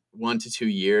within 1 to 2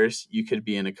 years, you could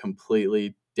be in a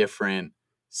completely different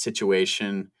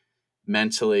situation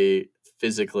mentally,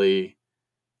 physically.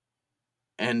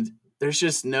 And there's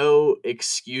just no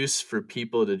excuse for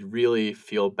people to really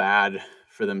feel bad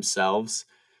for themselves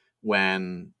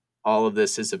when all of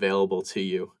this is available to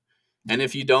you. And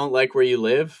if you don't like where you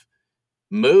live,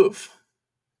 move.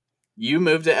 You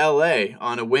moved to LA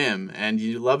on a whim and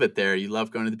you love it there. You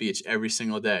love going to the beach every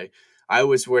single day. I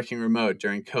was working remote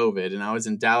during COVID and I was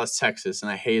in Dallas, Texas,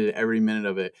 and I hated every minute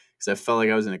of it because I felt like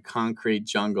I was in a concrete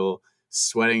jungle,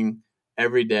 sweating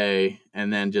every day,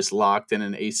 and then just locked in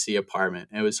an AC apartment.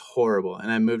 And it was horrible. And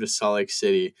I moved to Salt Lake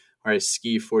City, where I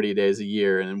ski 40 days a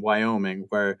year, and in Wyoming,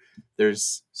 where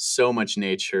there's so much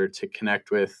nature to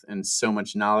connect with and so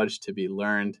much knowledge to be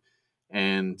learned.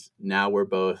 And now we're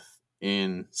both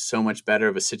in so much better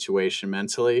of a situation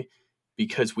mentally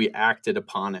because we acted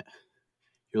upon it.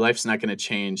 Your life's not going to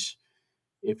change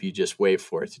if you just wait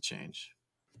for it to change.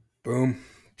 Boom.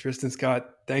 Tristan Scott,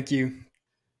 thank you.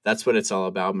 That's what it's all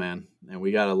about, man. And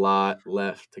we got a lot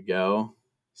left to go.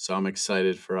 So I'm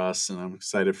excited for us, and I'm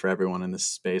excited for everyone in this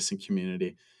space and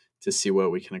community to see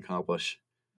what we can accomplish.